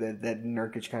 that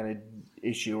Nurkic kind of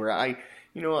issue where I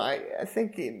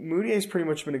think Mudiay's pretty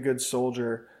much been a good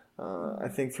soldier I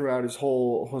think throughout his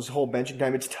whole benching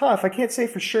time. It's tough. I can't say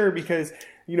for sure because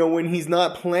when he's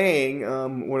not playing,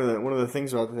 one of the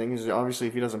things about the thing is obviously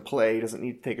if he doesn't play, he doesn't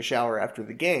need to take a shower after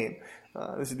the game.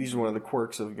 These are one of the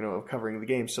quirks of of covering the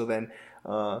game. So then,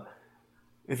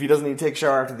 if he doesn't need to take a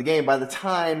shower after the game, by the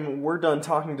time we're done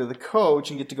talking to the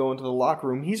coach and get to go into the locker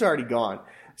room, he's already gone.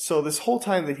 So this whole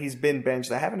time that he's been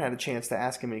benched, I haven't had a chance to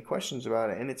ask him any questions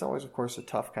about it, and it's always, of course, a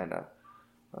tough kind of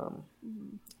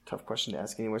tough question to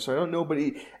ask anyway. So I don't know, but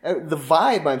the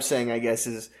vibe I'm saying, I guess,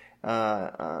 is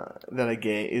that I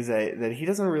get is that he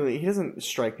doesn't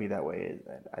strike me that way.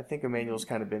 I think Emmanuel's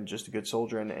kind of been just a good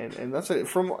soldier, and that's it.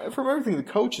 From everything the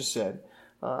coach has said.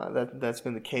 That's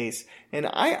been the case, and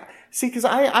I see because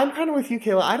I'm kind of with you,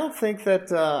 Kayla. I don't think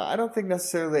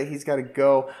necessarily that he's got to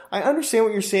go. I understand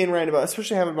what you're saying, right? About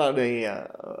especially having about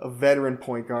a veteran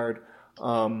point guard.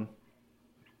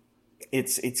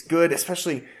 It's good,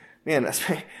 especially man. I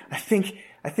think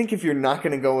if you're not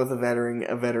going to go with a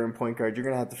veteran point guard, you're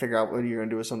going to have to figure out what you're going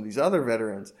to do with some of these other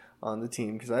veterans on the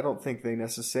team because I don't think they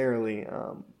necessarily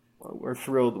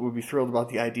would be thrilled about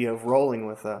the idea of rolling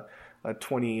with a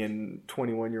 20 and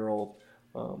 21-year-old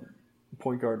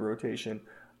point guard rotation.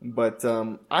 But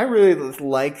I really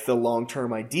like the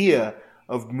long-term idea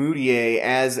of Mudiay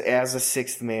as a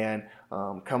sixth man,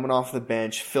 coming off the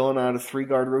bench, filling out a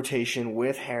 3-guard rotation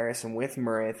with Harris and with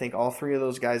Murray. I think all three of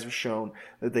those guys have shown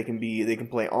that they can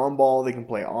play on ball, they can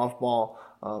play off ball.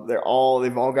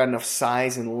 They've all got enough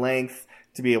size and length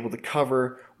to be able to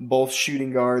cover both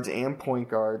shooting guards and point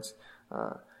guards.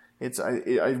 I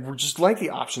just like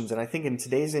the options, and I think in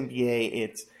today's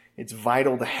NBA, it's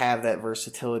vital to have that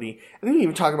versatility. And then you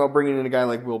even talk about bringing in a guy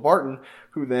like Will Barton,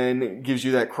 who then gives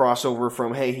you that crossover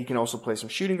from, hey, he can also play some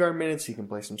shooting guard minutes, he can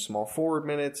play some small forward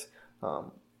minutes. I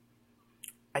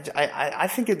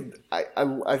think I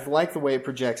like the way it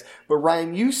projects. But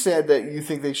Ryan, you said that you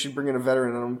think they should bring in a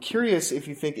veteran, and I'm curious if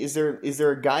you think is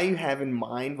there a guy you have in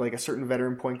mind, like a certain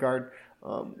veteran point guard,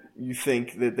 you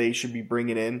think that they should be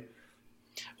bringing in?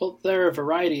 Well, there are a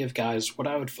variety of guys. What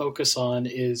I would focus on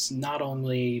is not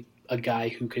only a guy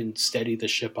who can steady the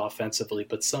ship offensively,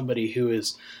 but somebody who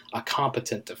is a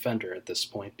competent defender at this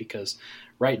point, because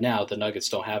right now the Nuggets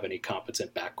don't have any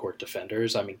competent backcourt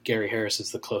defenders. I mean, Gary Harris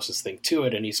is the closest thing to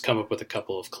it, and he's come up with a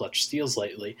couple of clutch steals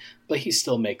lately, but he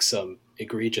still makes some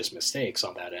egregious mistakes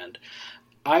on that end.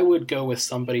 I would go with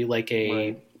somebody like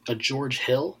a George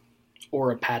Hill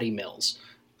or a Patty Mills.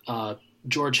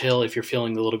 George Hill, if you're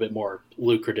feeling a little bit more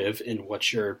lucrative in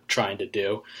what you're trying to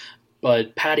do.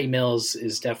 But Patty Mills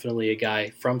is definitely a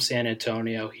guy from San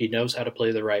Antonio. He knows how to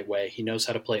play the right way. He knows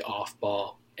how to play off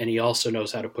ball, and he also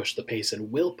knows how to push the pace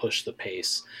and will push the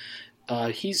pace.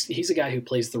 He's a guy who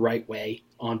plays the right way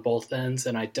on both ends,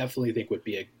 and I definitely think would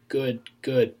be a good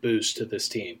boost to this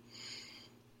team.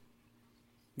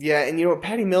 Yeah, and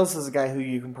Patty Mills is a guy who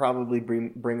you can probably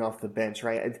bring off the bench,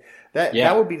 right?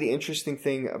 That would be the interesting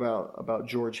thing about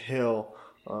George Hill,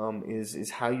 is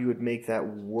how you would make that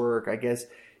work. I guess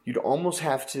you'd almost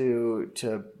have to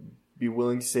be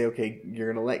willing to say, okay,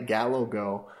 you're going to let Gallo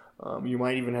go. You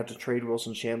might even have to trade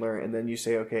Wilson Chandler, and then you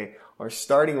say, okay, our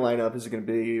starting lineup is going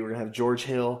to be, we're going to have George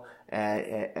Hill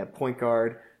at point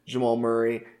guard, Jamal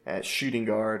Murray at shooting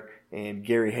guard, and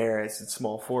Gary Harris at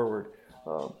small forward.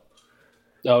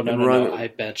 No. I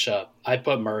bench up. I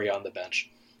put Murray on the bench.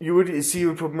 You would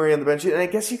put Murray on the bench, and I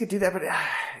guess you could do that. But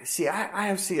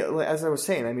as I was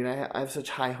saying, I mean, I have such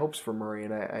high hopes for Murray,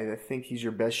 and I think he's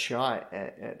your best shot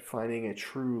at finding a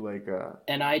true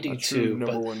and I do too,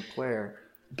 number one player.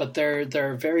 But there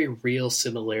are very real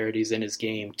similarities in his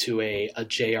game to a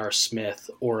J.R. Smith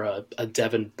or a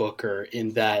Devin Booker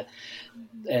in that,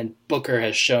 and Booker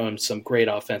has shown some great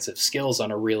offensive skills on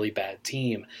a really bad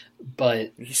team.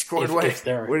 But he scored what did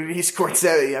he score?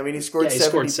 70? I mean, he scored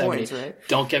 70 points, right?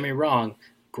 Don't get me wrong,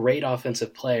 great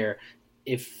offensive player.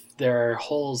 If there are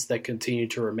holes that continue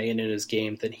to remain in his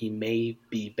game, then he may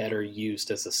be better used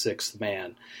as a sixth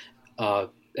man,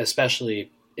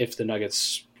 especially if the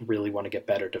Nuggets really want to get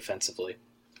better defensively.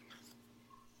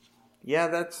 Yeah,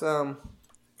 that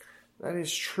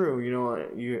is true.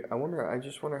 I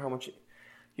just wonder how much.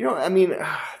 I mean,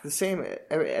 the same.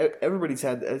 Everybody's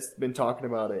been talking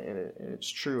about it, and it's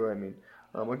true. I mean,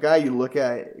 a guy you look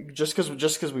at just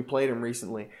because we played him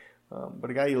recently, but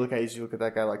a guy you look at is you look at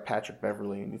that guy like Patrick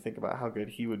Beverley, and you think about how good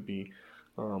he would be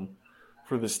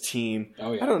for this team.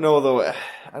 Oh, yeah. I don't know though.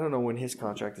 I don't know when his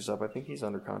contract is up. I think he's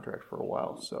under contract for a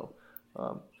while, so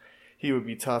he would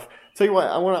be tough. Tell you what,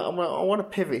 I want to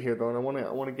pivot here though, and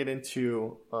I want to get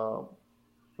into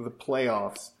the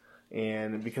playoffs.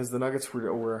 And because the Nuggets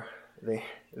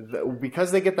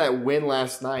because they get that win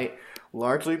last night,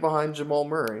 largely behind Jamal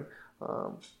Murray,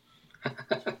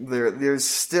 There's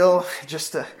still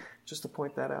just to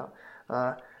point that out.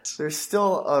 There's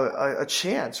still a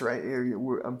chance, right?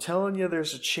 I'm telling you,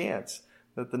 there's a chance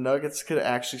that the Nuggets could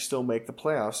actually still make the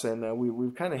playoffs, and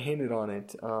we've kind of hinted on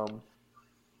it.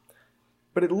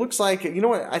 But it looks like, you know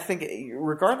what? I think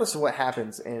regardless of what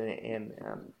happens, and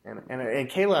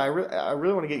Kayla, I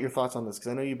really want to get your thoughts on this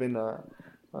because I know you've been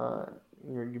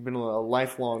a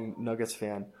lifelong Nuggets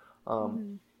fan.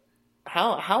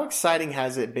 How exciting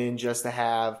has it been just to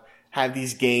have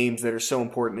these games that are so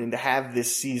important, and to have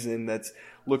this season that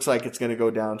looks like it's going to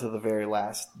go down to the very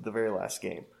last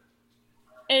game?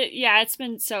 It's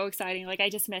been so exciting. Like, I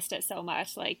just missed it so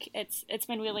much. Like, it's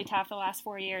been really tough the last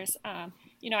 4 years.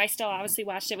 I still obviously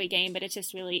watched every game, but it's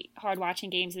just really hard watching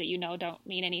games that don't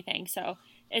mean anything. So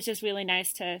it's just really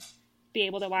nice to be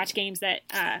able to watch games that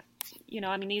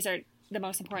these are the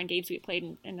most important games we've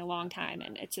played in a long time,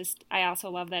 and it's just, I also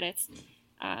love that it's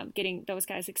getting those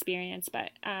guys experience.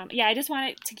 But I just want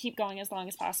it to keep going as long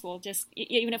as possible. Just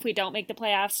even if we don't make the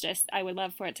playoffs, I would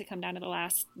love for it to come down to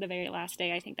the very last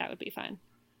day. I think that would be fun.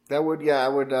 That would, I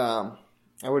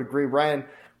would agree. Ryan,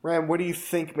 what do you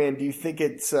think, man? Do you think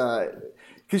it's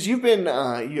because you've been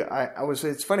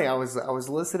it's funny. I was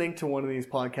listening to one of these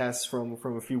podcasts from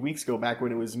a few weeks ago, back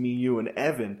when it was me, you, and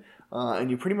Evan.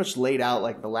 And you pretty much laid out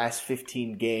like the last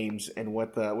 15 games and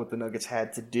what the Nuggets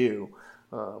had to do,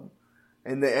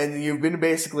 and you've been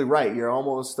basically right. You're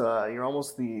almost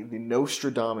the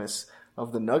Nostradamus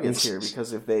of the Nuggets here,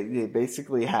 because if they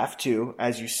basically have to,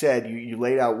 as you said, you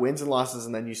laid out wins and losses,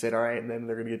 and then you said, all right, and then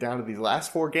they're going to get down to these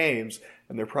last 4 games,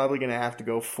 and they're probably going to have to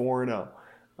go 4-0,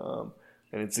 and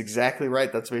it's exactly right.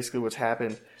 That's basically what's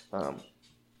happened.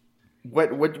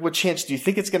 What chance do you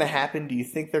think it's going to happen? Do you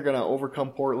think they're going to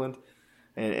overcome Portland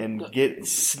and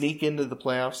sneak into the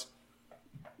playoffs?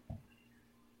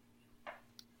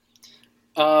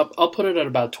 I'll put it at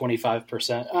about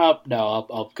 25%. No,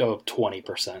 I'll go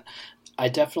 20%. I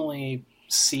definitely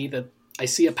see that. I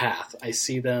see a path. I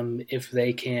see them, if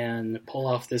they can pull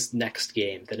off this next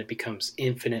game, then it becomes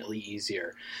infinitely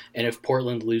easier. And if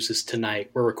Portland loses tonight,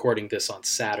 we're recording this on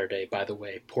Saturday, by the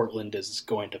way. Portland is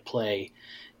going to play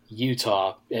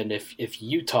Utah, and if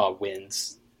Utah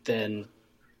wins, then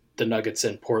the Nuggets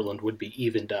and Portland would be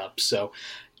evened up. So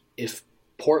if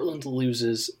Portland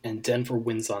loses and Denver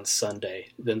wins on Sunday,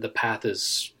 then the path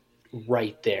is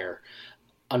right there.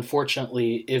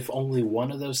 Unfortunately, if only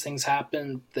one of those things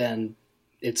happen, then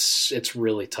it's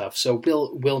really tough. So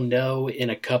we'll know in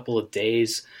a couple of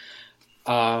days.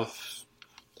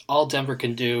 All Denver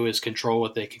can do is control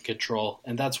what they can control,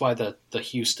 and that's why the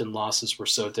Houston losses were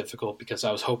so difficult, because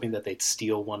I was hoping that they'd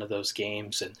steal one of those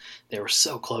games, and they were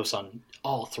so close on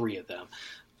all 3 of them.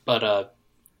 But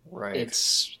right,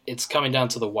 it's coming down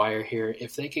to the wire here.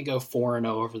 If they can go 4-0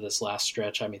 over this last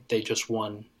stretch, I mean, they just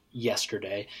won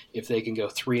yesterday. If they can go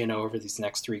 3-0 over these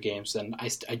next 3 games, then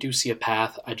I do see a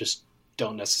path. I just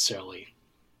don't necessarily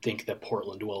think that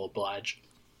Portland will oblige.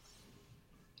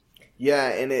 Yeah,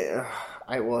 and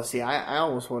I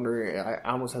almost wonder. I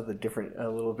almost have a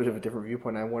little bit of a different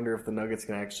viewpoint. I wonder if the Nuggets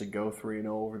can actually go 3-0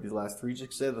 over these last 3.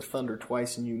 Just say the Thunder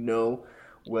twice, and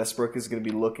Westbrook is going to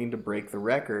be looking to break the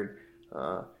record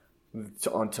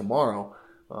on tomorrow,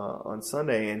 on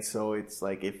Sunday, and so it's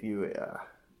like if you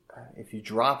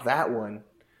drop that one,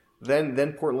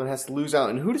 then Portland has to lose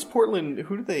out. And who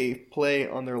do they play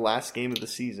on their last game of the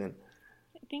season?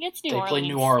 I think it's New Orleans. They play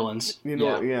New Orleans.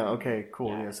 Yeah, okay, cool.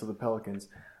 Yeah, so the Pelicans,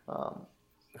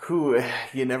 who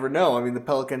you never know. I mean, the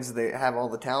Pelicans, they have all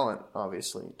the talent,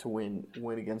 obviously, to win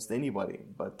against anybody,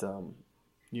 but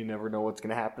you never know what's going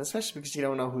to happen, especially because you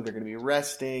don't know who they're going to be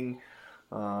resting,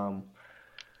 and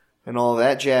all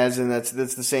that jazz. And that's the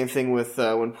same thing with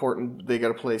when Portland, they got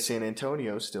to play San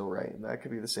Antonio still, right? And that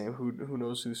could be the same. Who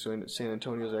knows who San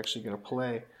Antonio is actually going to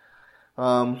play?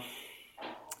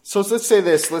 So let's say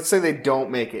this. Let's say they don't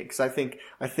make it, because I think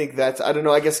that's, I don't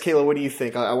know. I guess, Kayla, what do you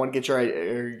think? I want to get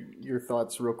your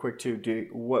thoughts real quick too.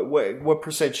 What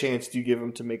percent chance do you give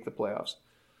them to make the playoffs?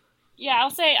 Yeah, I'll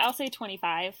say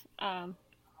 25. I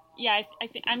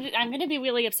think I'm going to be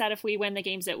really upset if we win the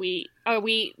games that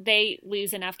they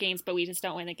lose enough games, but we just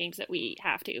don't win the games that we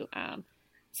have to. I'm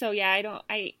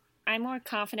more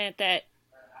confident that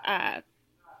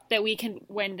we can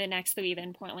win the next 3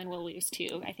 than Portland will lose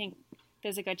 2. I think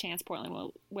there's a good chance Portland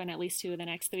will win at least 2 of the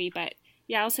next 3, but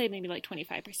yeah, I'll say maybe like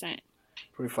 25%.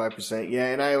 25%, yeah,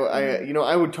 and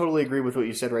I would totally agree with what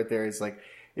you said right there. It's like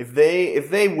if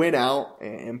they win out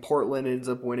and Portland ends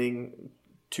up winning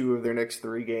 2 of their next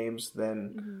 3 games,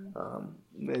 then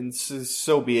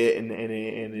so be it, and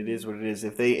it is what it is.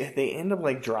 If they end up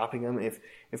like dropping them,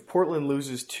 if Portland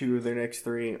loses 2 of their next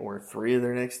 3 or 3 of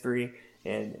their next 3,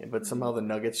 but somehow the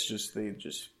Nuggets just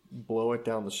blow it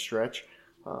down the stretch.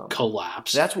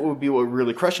 Collapse. That's what would be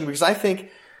really crushing, because I think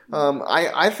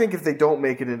I think if they don't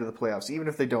make it into the playoffs, even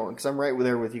if they don't, because I'm right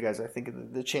there with you guys, I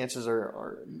think the chances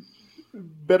are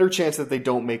better chance that they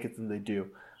don't make it than they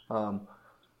do.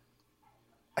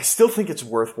 I still think it's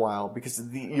worthwhile because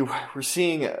we're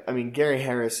seeing. I mean, Gary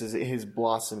Harris is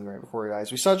blossoming right before your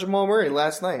eyes. We saw Jamal Murray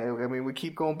last night. I mean, we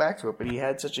keep going back to it, but he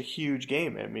had such a huge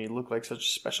game. I mean, he looked like such a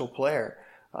special player.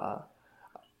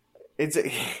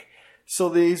 So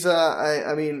these.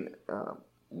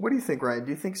 What do you think, Ryan?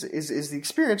 Do you think is the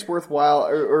experience worthwhile,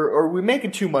 or are we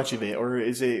making too much of it, or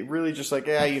is it really just like,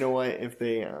 you know what? If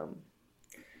they,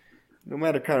 no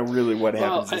matter kind of really what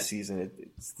happens this season,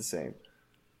 it's the same.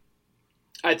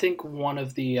 I think one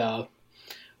of the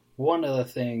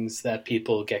things that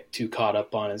people get too caught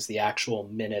up on is the actual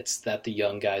minutes that the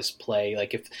young guys play.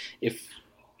 Like if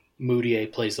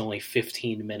Mudiay plays only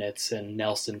 15 minutes and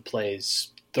Nelson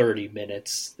plays 30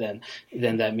 minutes, then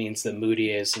that means that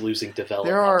Mudiay is losing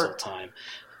developmental time.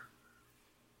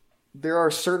 There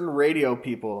are certain radio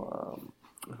people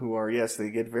who are, yes, they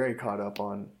get very caught up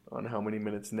on how many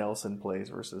minutes Nelson plays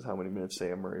versus how many minutes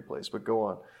Sam Murray plays. But go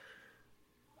on.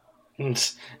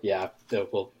 Yeah,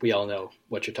 well, we all know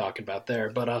what you're talking about there.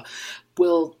 But,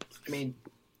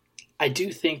 I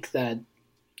do think that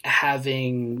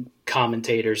having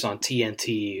commentators on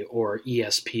TNT or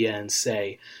ESPN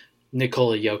say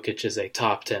Nikola Jokic is a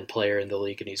top 10 player in the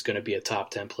league and he's going to be a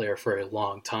top 10 player for a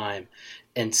long time,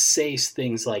 and say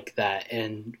things like that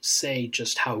and say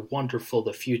just how wonderful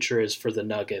the future is for the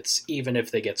Nuggets, even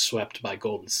if they get swept by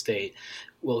Golden State,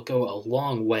 will go a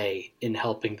long way in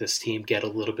helping this team get a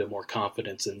little bit more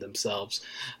confidence in themselves.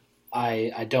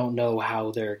 I don't know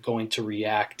how they're going to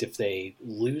react if they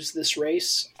lose this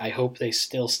race. I hope they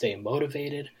still stay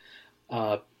motivated.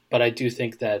 But I do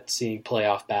think that seeing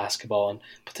playoff basketball and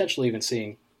potentially even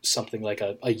seeing something like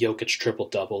a Jokic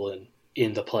triple-double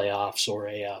in the playoffs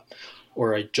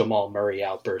or a Jamal Murray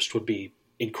outburst would be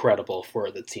incredible for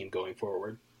the team going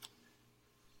forward.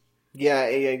 Yeah,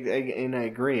 and I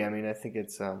agree. I mean, I think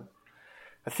it's I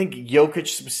think Jokic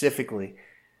specifically,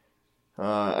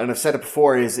 and I've said it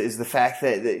before, is the fact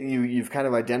that you've kind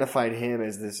of identified him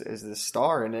as this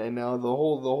star, and now the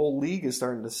whole league is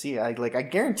starting to see it. I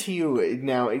guarantee you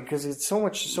now, because it's so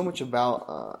much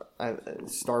about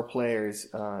star players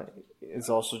is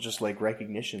also just like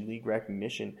recognition, league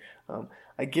recognition.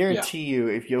 I guarantee you,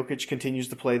 if Jokic continues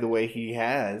to play the way he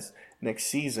has next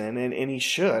season, and he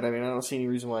should, I mean, I don't see any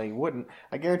reason why he wouldn't.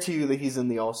 I guarantee you that he's in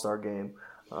the All-Star game.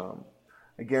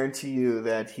 I guarantee you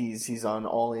that he's on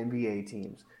all NBA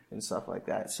teams and stuff like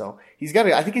that. So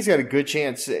I think he's got a good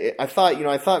chance. I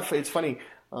thought it's funny.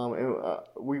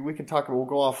 We can talk. We'll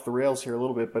go off the rails here a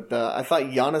little bit, but I thought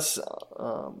Giannis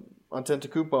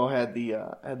Antetokounmpo had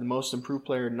the most improved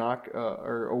player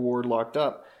or award locked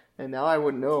up, and now I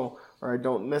wouldn't know, or I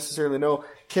don't necessarily know.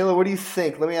 Kayla, what do you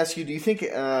think? Let me ask you: do you think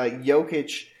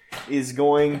Jokic is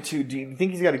going to? Do you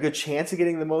think he's got a good chance of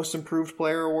getting the most improved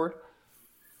player award?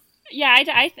 Yeah,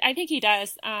 I think he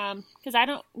does. Because I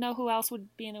don't know who else would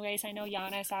be in the race. I know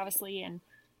Giannis, obviously, and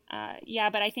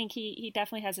but I think he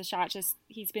definitely has a shot. Just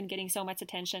he's been getting so much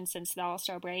attention since the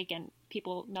All-Star break, and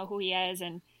people know who he is,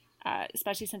 and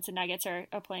especially since the Nuggets are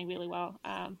playing really well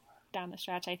down the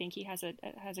stretch, I think he has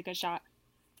a good shot.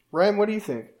 Ryan, what do you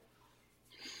think?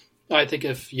 I think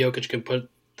if Jokic can put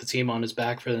the team on his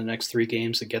back for the next 3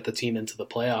 games and get the team into the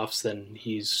playoffs, then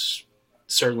he's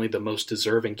certainly the most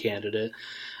deserving candidate.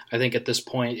 I think at this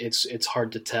point it's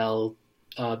hard to tell.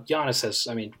 Giannis has,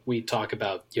 I mean, we talk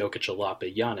about Jokic a lot,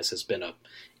 but Giannis has been an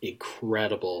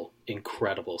incredible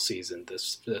season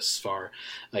this far.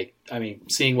 Like, I mean,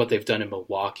 seeing what they've done in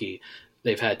Milwaukee,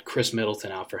 they've had Chris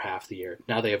Middleton out for half the year.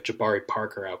 Now they have Jabari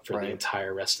Parker out for the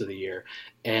entire rest of the year,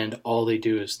 and all they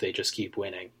do is they just keep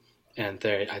winning. And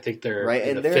I think they're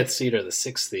in the 5th seed or the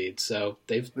 6th seed, so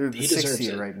they're the 6th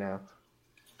seed right now.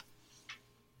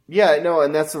 Yeah, no,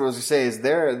 and that's what I was going to say is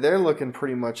they're looking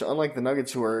pretty much unlike the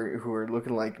Nuggets who are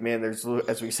looking like, man, there's,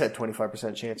 as we said,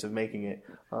 25% chance of making it.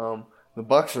 The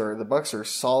Bucks are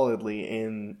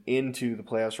solidly into the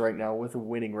playoffs right now with a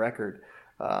winning record.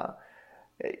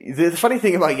 The funny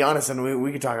thing about Giannis, and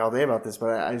we could talk all day about this,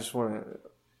 but I just want to.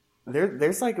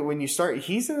 There's like when you start,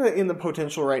 he's in the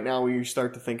potential right now where you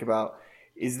start to think about,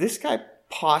 is this guy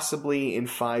possibly in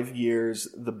 5 years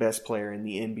the best player in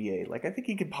the NBA? Like, I think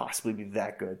he could possibly be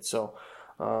that good. So,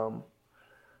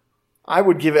 I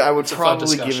would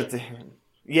probably give it to him.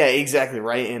 Yeah, exactly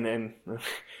right. And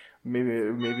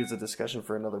maybe it's a discussion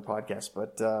for another podcast.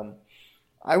 But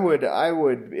I would.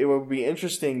 It would be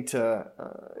interesting to.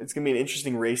 It's gonna be an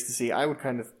interesting race to see. I would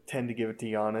kind of tend to give it to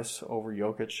Giannis over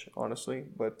Jokic, honestly.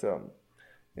 But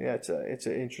yeah, it's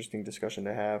an interesting discussion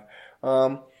to have.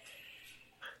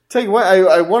 Tell you what,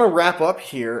 I want to wrap up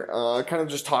here, kind of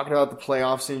just talking about the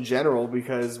playoffs in general,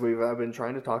 because I've been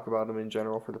trying to talk about them in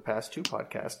general for the past 2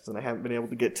 podcasts, and I haven't been able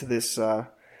to get to this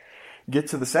get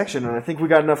to the section, and I think we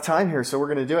got enough time here, so we're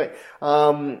gonna do it.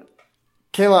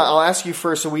 Kayla, I'll ask you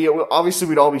first. So we'd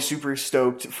all be super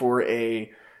stoked for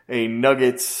a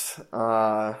Nuggets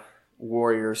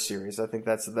Warriors series. I think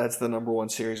that's the number one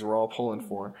series we're all pulling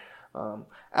for.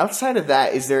 Outside of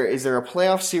that, is there a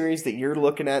playoff series that you're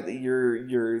looking at that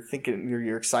you're thinking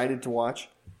you're excited to watch?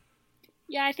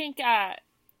 Yeah, I think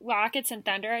Rockets and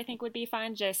Thunder I think would be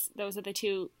fun. Just those are the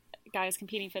 2 guys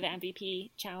competing for the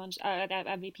MVP challenge, that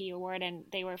MVP award, and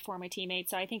they were former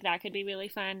teammates, so I think that could be really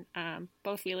fun.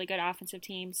 Both really good offensive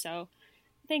teams, so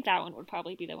I think that one would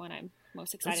probably be the one I'm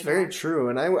most excited. That's very true,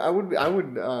 and I would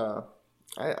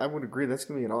agree. That's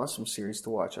gonna be an awesome series to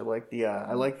watch. I like the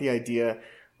idea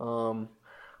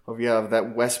of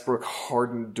that Westbrook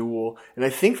Harden duel, and I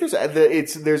think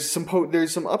there's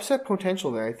some upset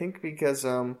potential there. I think because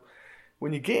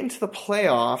when you get into the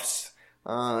playoffs.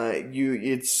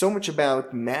 It's so much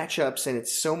about matchups, and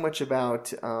it's so much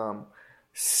about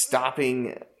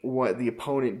stopping what the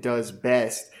opponent does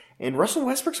best. And Russell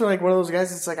Westbrook's like one of those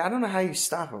guys. It's like I don't know how you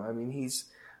stop him. I mean, he's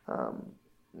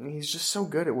just so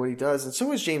good at what he does, and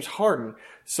so is James Harden.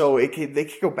 So they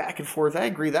could go back and forth. I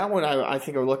agree. That one I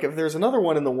think I would look at. If there's another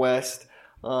one in the West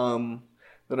that I'm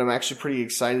actually pretty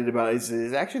excited about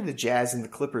is actually the Jazz and the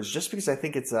Clippers, just because I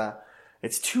think it's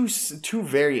two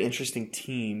very interesting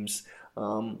teams.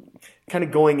 Kind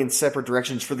of going in separate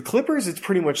directions. For the Clippers, it's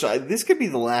pretty much this could be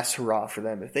the last hurrah for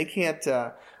them if they can't.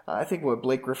 I think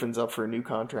Blake Griffin's up for a new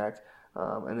contract,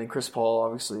 and then Chris Paul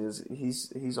obviously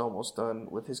he's almost done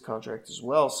with his contract as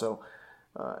well. So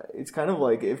it's kind of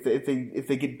like if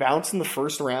they get bounced in the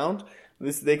first round,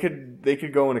 they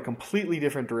could go in a completely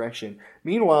different direction.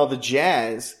 Meanwhile, the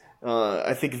Jazz.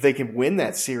 I think if they can win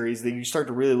that series, then you start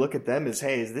to really look at them as,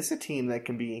 hey, is this a team that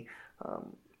can be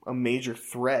a major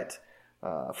threat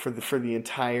for the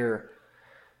entire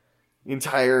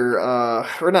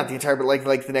or not the entire, but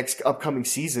like the next upcoming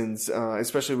seasons,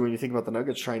 especially when you think about the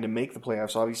Nuggets trying to make the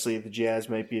playoffs. Obviously, the Jazz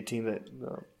might be a team that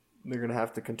they're going to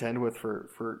have to contend with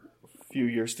for a few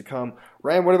years to come.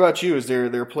 Ryan, what about you? Is there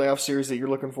a playoff series that you're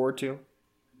looking forward to?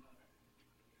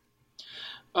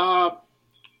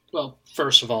 Well,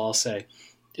 first of all, I'll say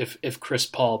if Chris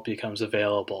Paul becomes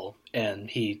available and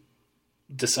he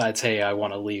decides, hey, I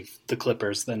want to leave the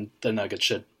Clippers, then the Nuggets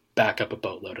should back up a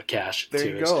boatload of cash. There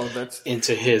you go.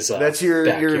 Into his that's your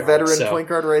veteran point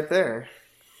guard right there.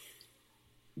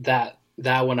 That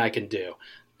one I can do,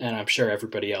 and I'm sure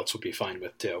everybody else would be fine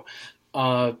with too.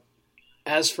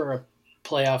 As for a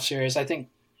playoff series, I think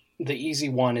the easy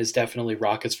one is definitely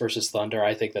Rockets versus Thunder.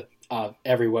 I think that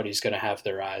everybody's going to have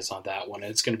their eyes on that one,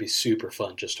 and it's going to be super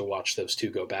fun just to watch those two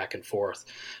go back and forth.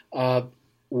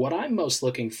 What I'm most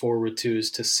looking forward to is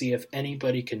to see if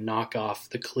anybody can knock off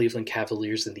the Cleveland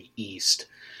Cavaliers in the East,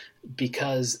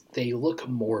 because they look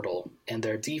mortal and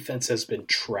their defense has been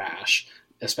trash,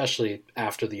 especially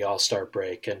after the All-Star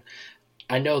break. And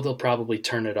I know they'll probably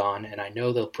turn it on, and I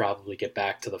know they'll probably get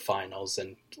back to the finals,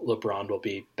 and LeBron will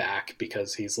be back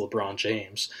because he's LeBron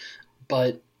James.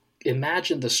 But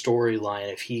imagine the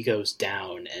storyline if he goes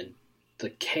down and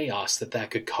the chaos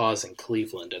that could cause in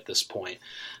Cleveland at this point.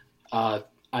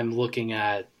 I'm looking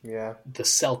at the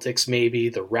Celtics, maybe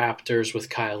the Raptors with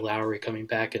Kyle Lowry coming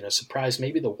back, and a surprise,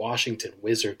 maybe the Washington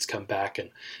Wizards come back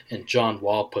and John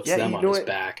Wall puts them on his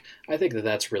back. I think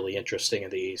that's really interesting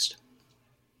in the East.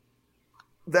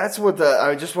 That's what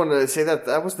I just wanted to say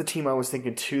that was the team I was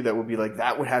thinking too. That would be like,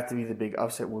 that would have to be the big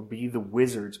upset, would be the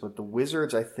Wizards. But the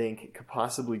Wizards, I think, could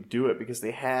possibly do it because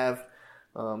they have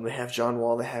John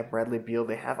Wall, they have Bradley Beal,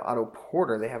 they have Otto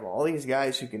Porter, they have all these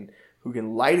guys who can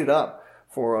light it up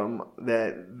for them.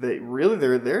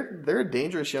 They're a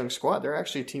dangerous young squad. They're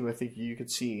actually a team I think you could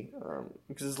see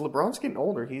because LeBron's getting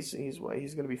older. He's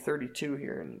going to be 32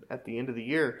 here at the end of the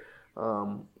year.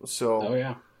 Oh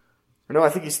yeah. No, I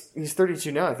think he's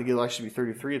 32 now. I think he'll actually be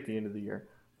 33 at the end of the year.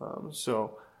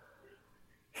 So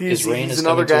his reign is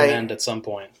another guy to an end at some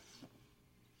point.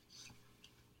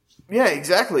 Yeah,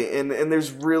 exactly. And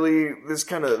there's really this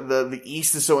kind of the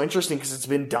East is so interesting because it's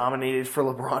been dominated for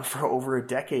LeBron for over a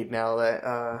decade now.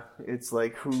 That it's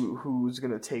like who's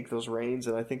going to take those reins?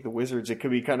 And I think the Wizards, it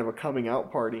could be kind of a coming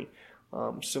out party,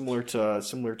 similar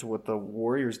to what the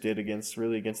Warriors did against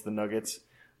the Nuggets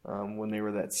when they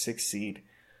were that 6th seed.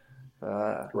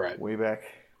 Right. Way back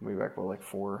way back, well, like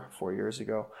 4 years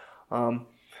ago. I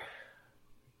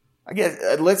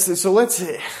guess let's.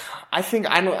 I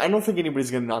don't think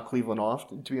anybody's going to knock Cleveland off.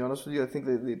 To be honest with you, I think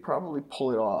they probably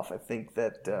pull it off. I think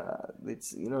that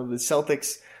it's the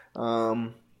Celtics.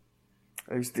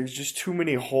 There's just too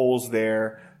many holes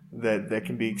there that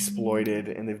can be exploited,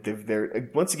 and they're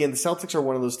once again the Celtics are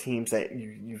one of those teams that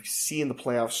you see in the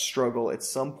playoffs struggle at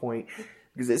some point,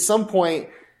 because at some point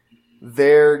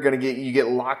they're gonna get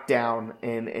locked down,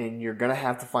 and you're gonna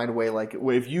have to find a way. Like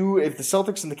if the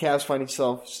Celtics and the Cavs find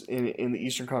themselves in the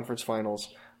Eastern Conference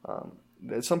Finals,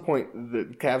 at some point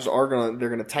the Cavs they're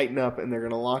gonna tighten up, and they're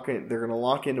gonna lock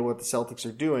into what the Celtics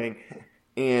are doing.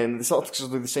 And the Celtics will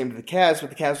do the same to the Cavs, but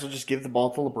the Cavs will just give the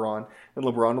ball to LeBron, and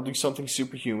LeBron will do something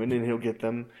superhuman, and he'll get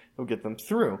them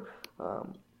through.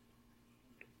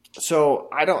 So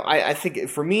I think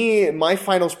for me, my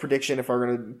finals prediction, if I'm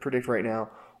going to predict right now,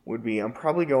 would be I'm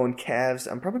probably going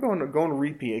Cavs. I'm probably going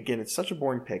repeat again. It's such a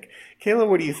boring pick. Kayla,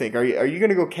 what do you think? Are you going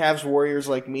to go Cavs Warriors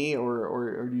like me,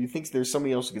 or do you think there's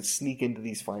somebody else who could sneak into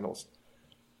these finals?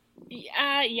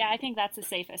 Yeah, I think that's the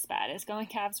safest bet, is going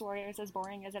Cavs Warriors, as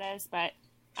boring as it is. But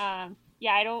I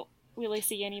don't really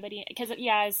see anybody, because as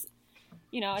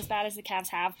bad as the Cavs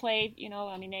have played,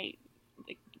 I mean,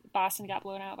 Boston got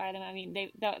blown out by them. I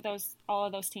mean, all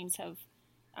of those teams have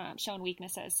shown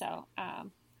weaknesses. So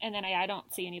and then I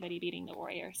don't see anybody beating the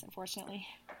Warriors, unfortunately.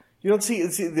 You don't see.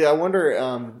 I wonder.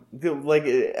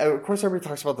 Of course, everybody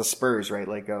talks about the Spurs, right?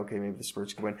 Like, okay, maybe the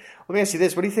Spurs could win. Let me ask you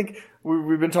this: what do you think?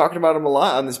 We've been talking about them a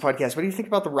lot on this podcast. What do you think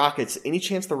about the Rockets? Any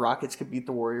chance the Rockets could beat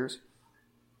the Warriors?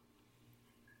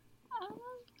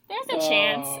 There's a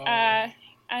chance. I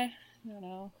don't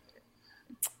know.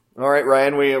 All right,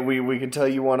 Ryan. We can tell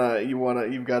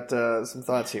you've got some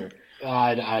thoughts here.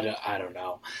 I don't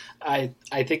know. I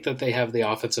think that they have the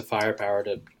offensive firepower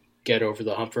to get over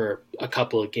the hump for a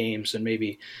couple of games and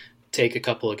maybe take a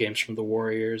couple of games from the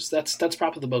Warriors. That's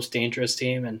probably the most dangerous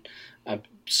team, and I'm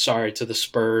sorry to the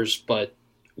Spurs, but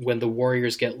when the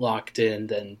Warriors get locked in,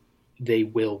 then they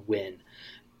will win.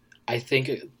 I think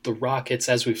the Rockets,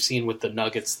 as we've seen with the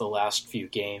Nuggets the last few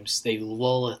games, they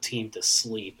lull a team to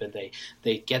sleep, and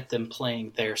they get them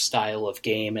playing their style of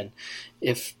game. And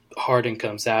if Harden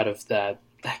comes out of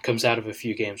a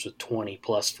few games with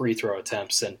 20-plus free throw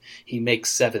attempts and he makes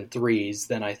 7 threes,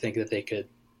 then I think that they could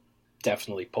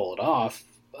definitely pull it off.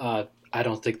 I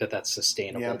don't think that that's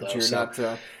sustainable, yeah, though. You're so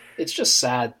not, it's just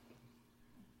sad.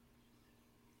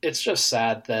 It's just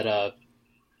sad that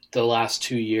the last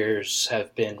 2 years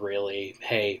have been really,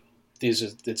 hey,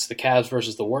 it's the Cavs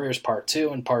versus the Warriors part 2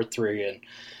 and part 3, and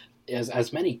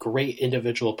as many great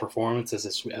individual performances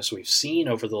as we've seen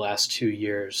over the last 2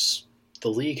 years, the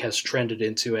league has trended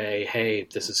into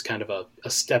this is kind of a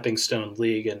stepping stone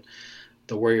league, and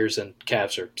the Warriors and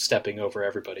Cavs are stepping over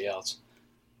everybody else.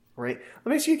 Right. Let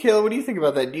me ask you, Kayla, what do you think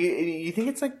about that? Do you think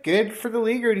it's like good for the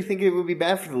league, or do you think it would be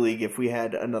bad for the league if we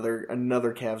had another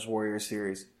Cavs Warriors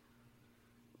series?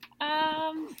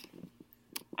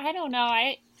 I don't know.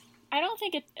 I don't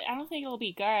think it'll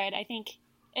be good. I think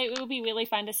it will be really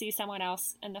fun to see someone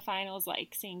else in the finals,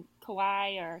 like seeing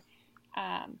Kawhi or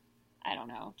I don't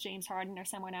know, James Harden or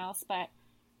someone else. But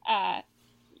I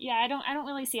don't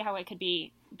really see how it could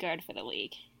be good for the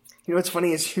league. You know what's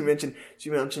funny is you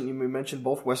mentioned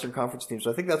both Western Conference teams.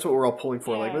 So I think that's what we're all pulling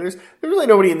for. Yeah. Like, there's really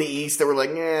nobody in the East that we're like,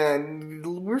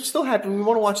 we're still happy. We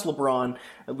want to watch LeBron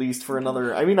at least for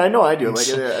another. I mean, I know I do. Like,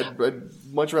 I'd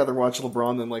much rather watch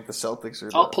LeBron than like the Celtics or.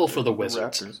 I'll pull for the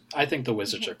Wizards. Raptors. I think the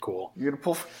Wizards are cool. You're gonna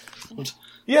pull.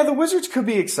 Yeah, the Wizards could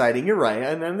be exciting. You're right,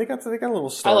 and then they got a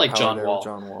little star I like power John there Wall. with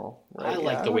John Wall. Right? I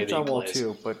like the way that John he Wall plays.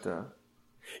 too, but.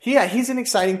 Yeah, he's an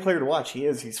exciting player to watch. He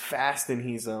is. He's fast and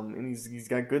he's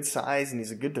got good size and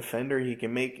he's a good defender. He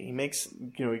can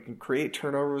create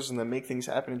turnovers and then make things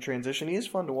happen in transition. He is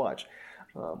fun to watch.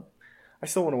 I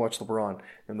still want to watch LeBron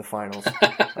in the finals.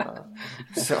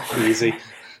 So easy.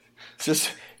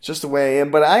 It's just the way I am.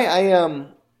 But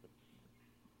I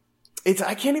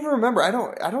can't even remember. I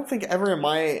don't think ever in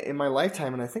my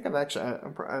lifetime, and I think I'm a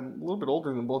little bit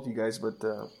older than both of you guys, but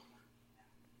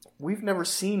we've never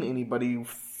seen anybody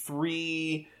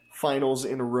 3 finals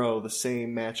in a row, the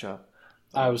same matchup.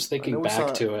 I was thinking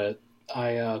back to it.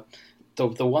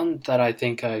 The one that I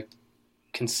think I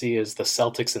can see is the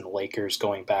Celtics and Lakers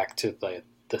going back to the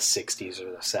 60s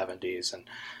or the 70s, and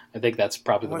I think that's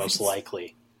probably the most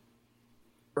likely.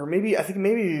 Or maybe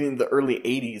in the early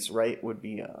 80s, right? Would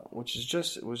be which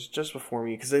was just before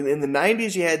me, because in the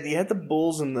 90s you had the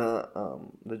Bulls and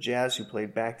the Jazz who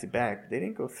played back to back. They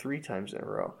didn't go 3 times in a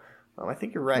row. I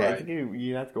think you're right. I think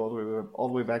you have to go all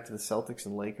the way back to the Celtics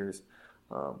and Lakers.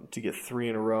 to get 3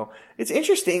 in a row. It's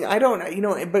interesting. I don't,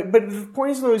 but the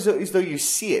point is though you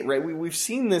see it, right? We've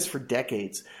seen this for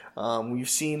decades. We've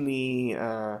seen the,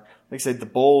 like I said, the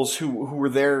Bulls who were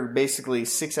there basically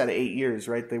 6 out of 8 years,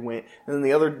 right? They went, and then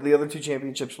the other 2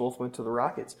 championships both went to the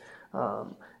Rockets.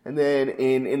 And then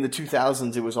in the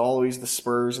 2000s, it was always the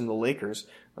Spurs and the Lakers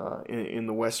in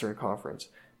the Western Conference.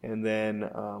 And then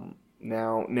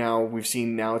now we've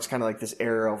seen, now it's kind of like this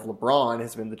era of LeBron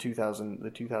has been the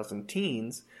 2000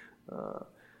 teens,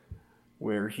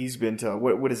 where he's been to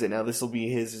what is it now? This will be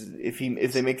his,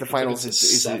 if they make the finals, is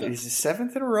his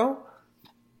 7th in a row.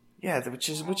 Yeah, which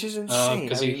is insane.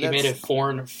 Because he made it four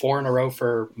in a row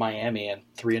for Miami and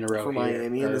 3 in a row for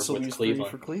Miami, and this will be 3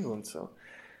 for Cleveland. So.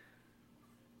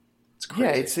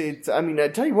 Yeah, it's. I mean, I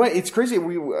tell you what, it's crazy.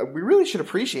 We really should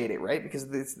appreciate it, right? Because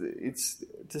it's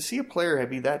to see a player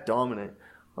be that dominant.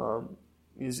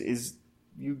 Is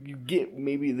you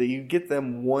get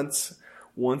them once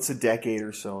a decade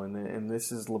or so, and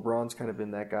this is LeBron's kind of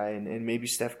been that guy, and maybe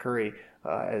Steph Curry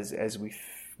as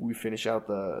we finish out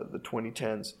the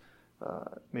 2010s.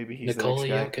 Maybe he's Nikola the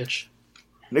next guy. Jokic.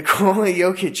 Nikola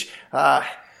Jokic. All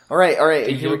right.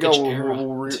 Here we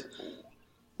go.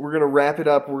 We're going to wrap it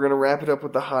up. We're going to wrap it up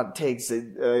with the hot takes.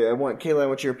 Kayla, I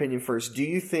want your opinion first. Do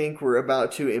you think we're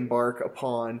about to embark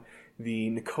upon the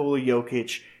Nikola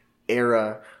Jokic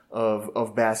era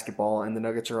of basketball, and the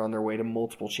Nuggets are on their way to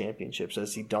multiple championships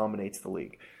as he dominates the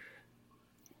league?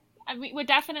 I mean, we're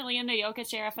definitely in the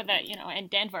Jokic era for in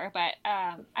Denver, but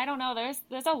I don't know.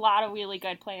 There's a lot of really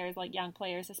good players, like young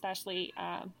players, especially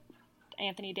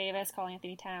Anthony Davis, Karl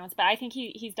Anthony Towns. But I think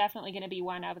he's definitely going to be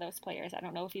one of those players. I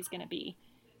don't know if he's going to be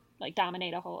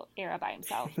dominate a whole era by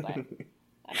himself, but I don't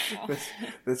know.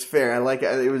 That's fair. I like it.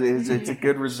 It's a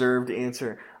good reserved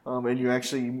answer. And you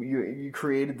actually you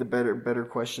created the better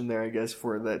question there, I guess,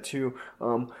 for that too.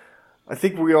 I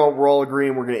think we're all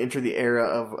agreeing we're going to enter the era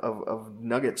of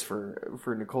Nuggets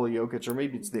for Nikola Jokic, or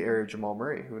maybe it's the era of Jamal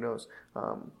Murray. Who knows?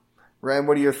 Ryan,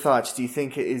 what are your thoughts? Do you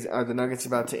think are the Nuggets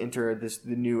about to enter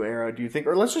the new era? Do you think,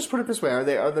 or let's just put it this way: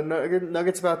 are the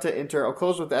Nuggets about to enter? I'll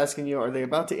close with asking you: are they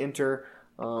about to enter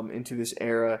into this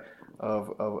era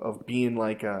of being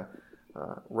right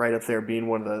up there, being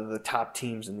one of the top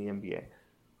teams in the NBA?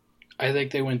 I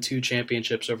think they win 2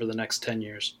 championships over the next 10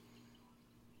 years.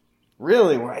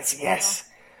 Really? Yes.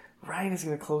 Ryan is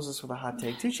going to close us with a hot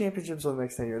take. 2 championships over the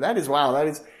next 10 years. That is wow.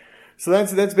 That's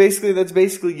basically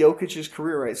Jokic's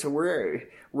career, right? So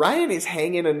Ryan is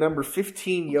hanging a number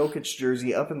 15 Jokic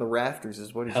jersey up in the rafters,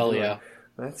 is what he's doing. Hell yeah.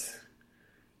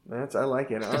 That's I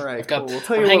like it. All right, cool. We'll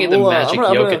tell I'm you hanging what, the Magic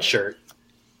Jokic shirt.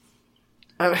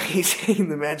 He's hanging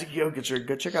the Magic Jokic shirt.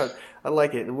 Go check out. I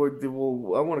like it. I want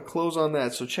to close on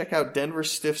that. So check out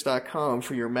denverstiffs.com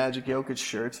for your Magic Jokic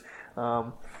shirts.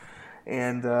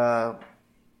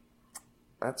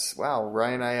 That's wow,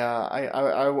 Ryan.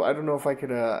 I don't know if I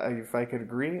could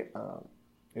agree.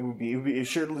 It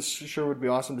sure would be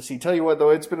awesome to see. Tell you what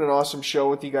though, it's been an awesome show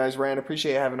with you guys, Ryan.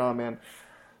 Appreciate having on, man.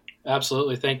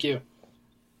 Absolutely, thank you.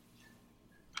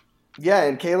 Yeah,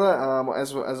 and Kayla,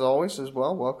 as always as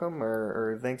well, welcome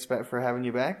or thanks for having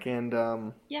you back.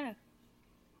 And yeah,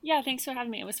 thanks for having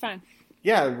me. It was fun.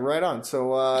 Yeah, right on.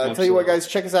 So tell you what, guys,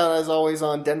 check us out as always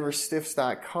on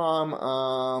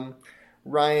denverstiffs.com.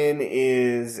 Ryan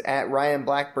is at Ryan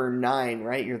Blackburn 9,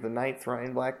 right? You're the 9th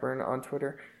Ryan Blackburn on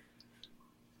Twitter.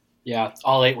 Yeah,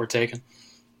 all 8 were taken.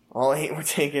 All 8 were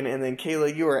taken. And then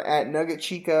Kayla, you are at Nugget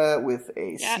Chica with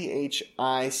a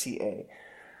CHICA.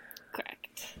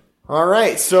 Correct. All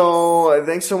right. So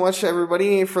thanks so much,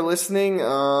 everybody, for listening.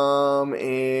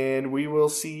 And we will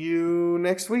see you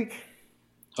next week.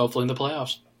 Hopefully in the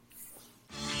playoffs.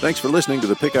 Thanks for listening to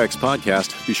the Pickaxe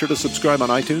Podcast. Be sure to subscribe on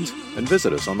iTunes and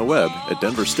visit us on the web at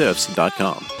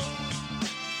denverstiffs.com.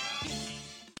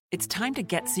 It's time to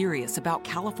get serious about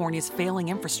California's failing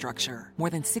infrastructure. More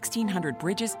than 1,600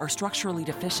 bridges are structurally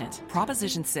deficient.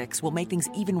 Proposition 6 will make things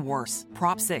even worse.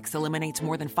 Prop 6 eliminates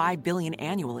more than $5 billion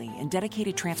annually in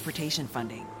dedicated transportation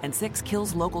funding. And 6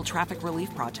 kills local traffic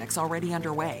relief projects already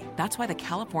underway. That's why the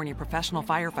California Professional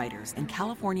Firefighters and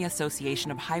California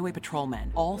Association of Highway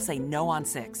Patrolmen all say no on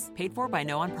 6. Paid for by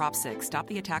No on Prop 6. Stop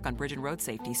the attack on bridge and road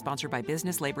safety. Sponsored by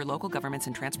business, labor, local governments,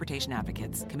 and transportation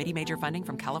advocates. Committee major funding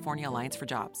from California Alliance for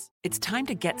Jobs. jobs. It's time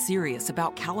to get serious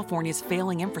about California's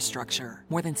failing infrastructure.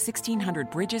 More than 1,600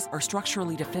 bridges are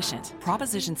structurally deficient.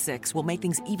 Proposition 6 will make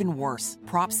things even worse.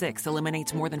 Prop 6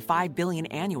 eliminates more than $5 billion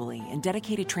annually in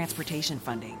dedicated transportation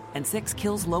funding, and 6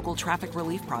 kills local traffic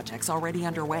relief projects already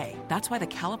underway. That's why the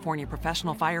California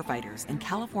Professional Firefighters and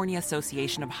California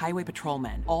Association of Highway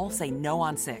Patrolmen all say no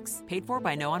on 6. Paid for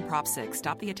by No on Prop 6.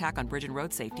 Stop the attack on bridge and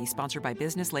road safety. Sponsored by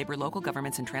business, labor, local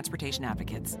governments, and transportation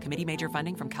advocates. Committee major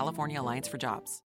funding from California Alliance for Jobs.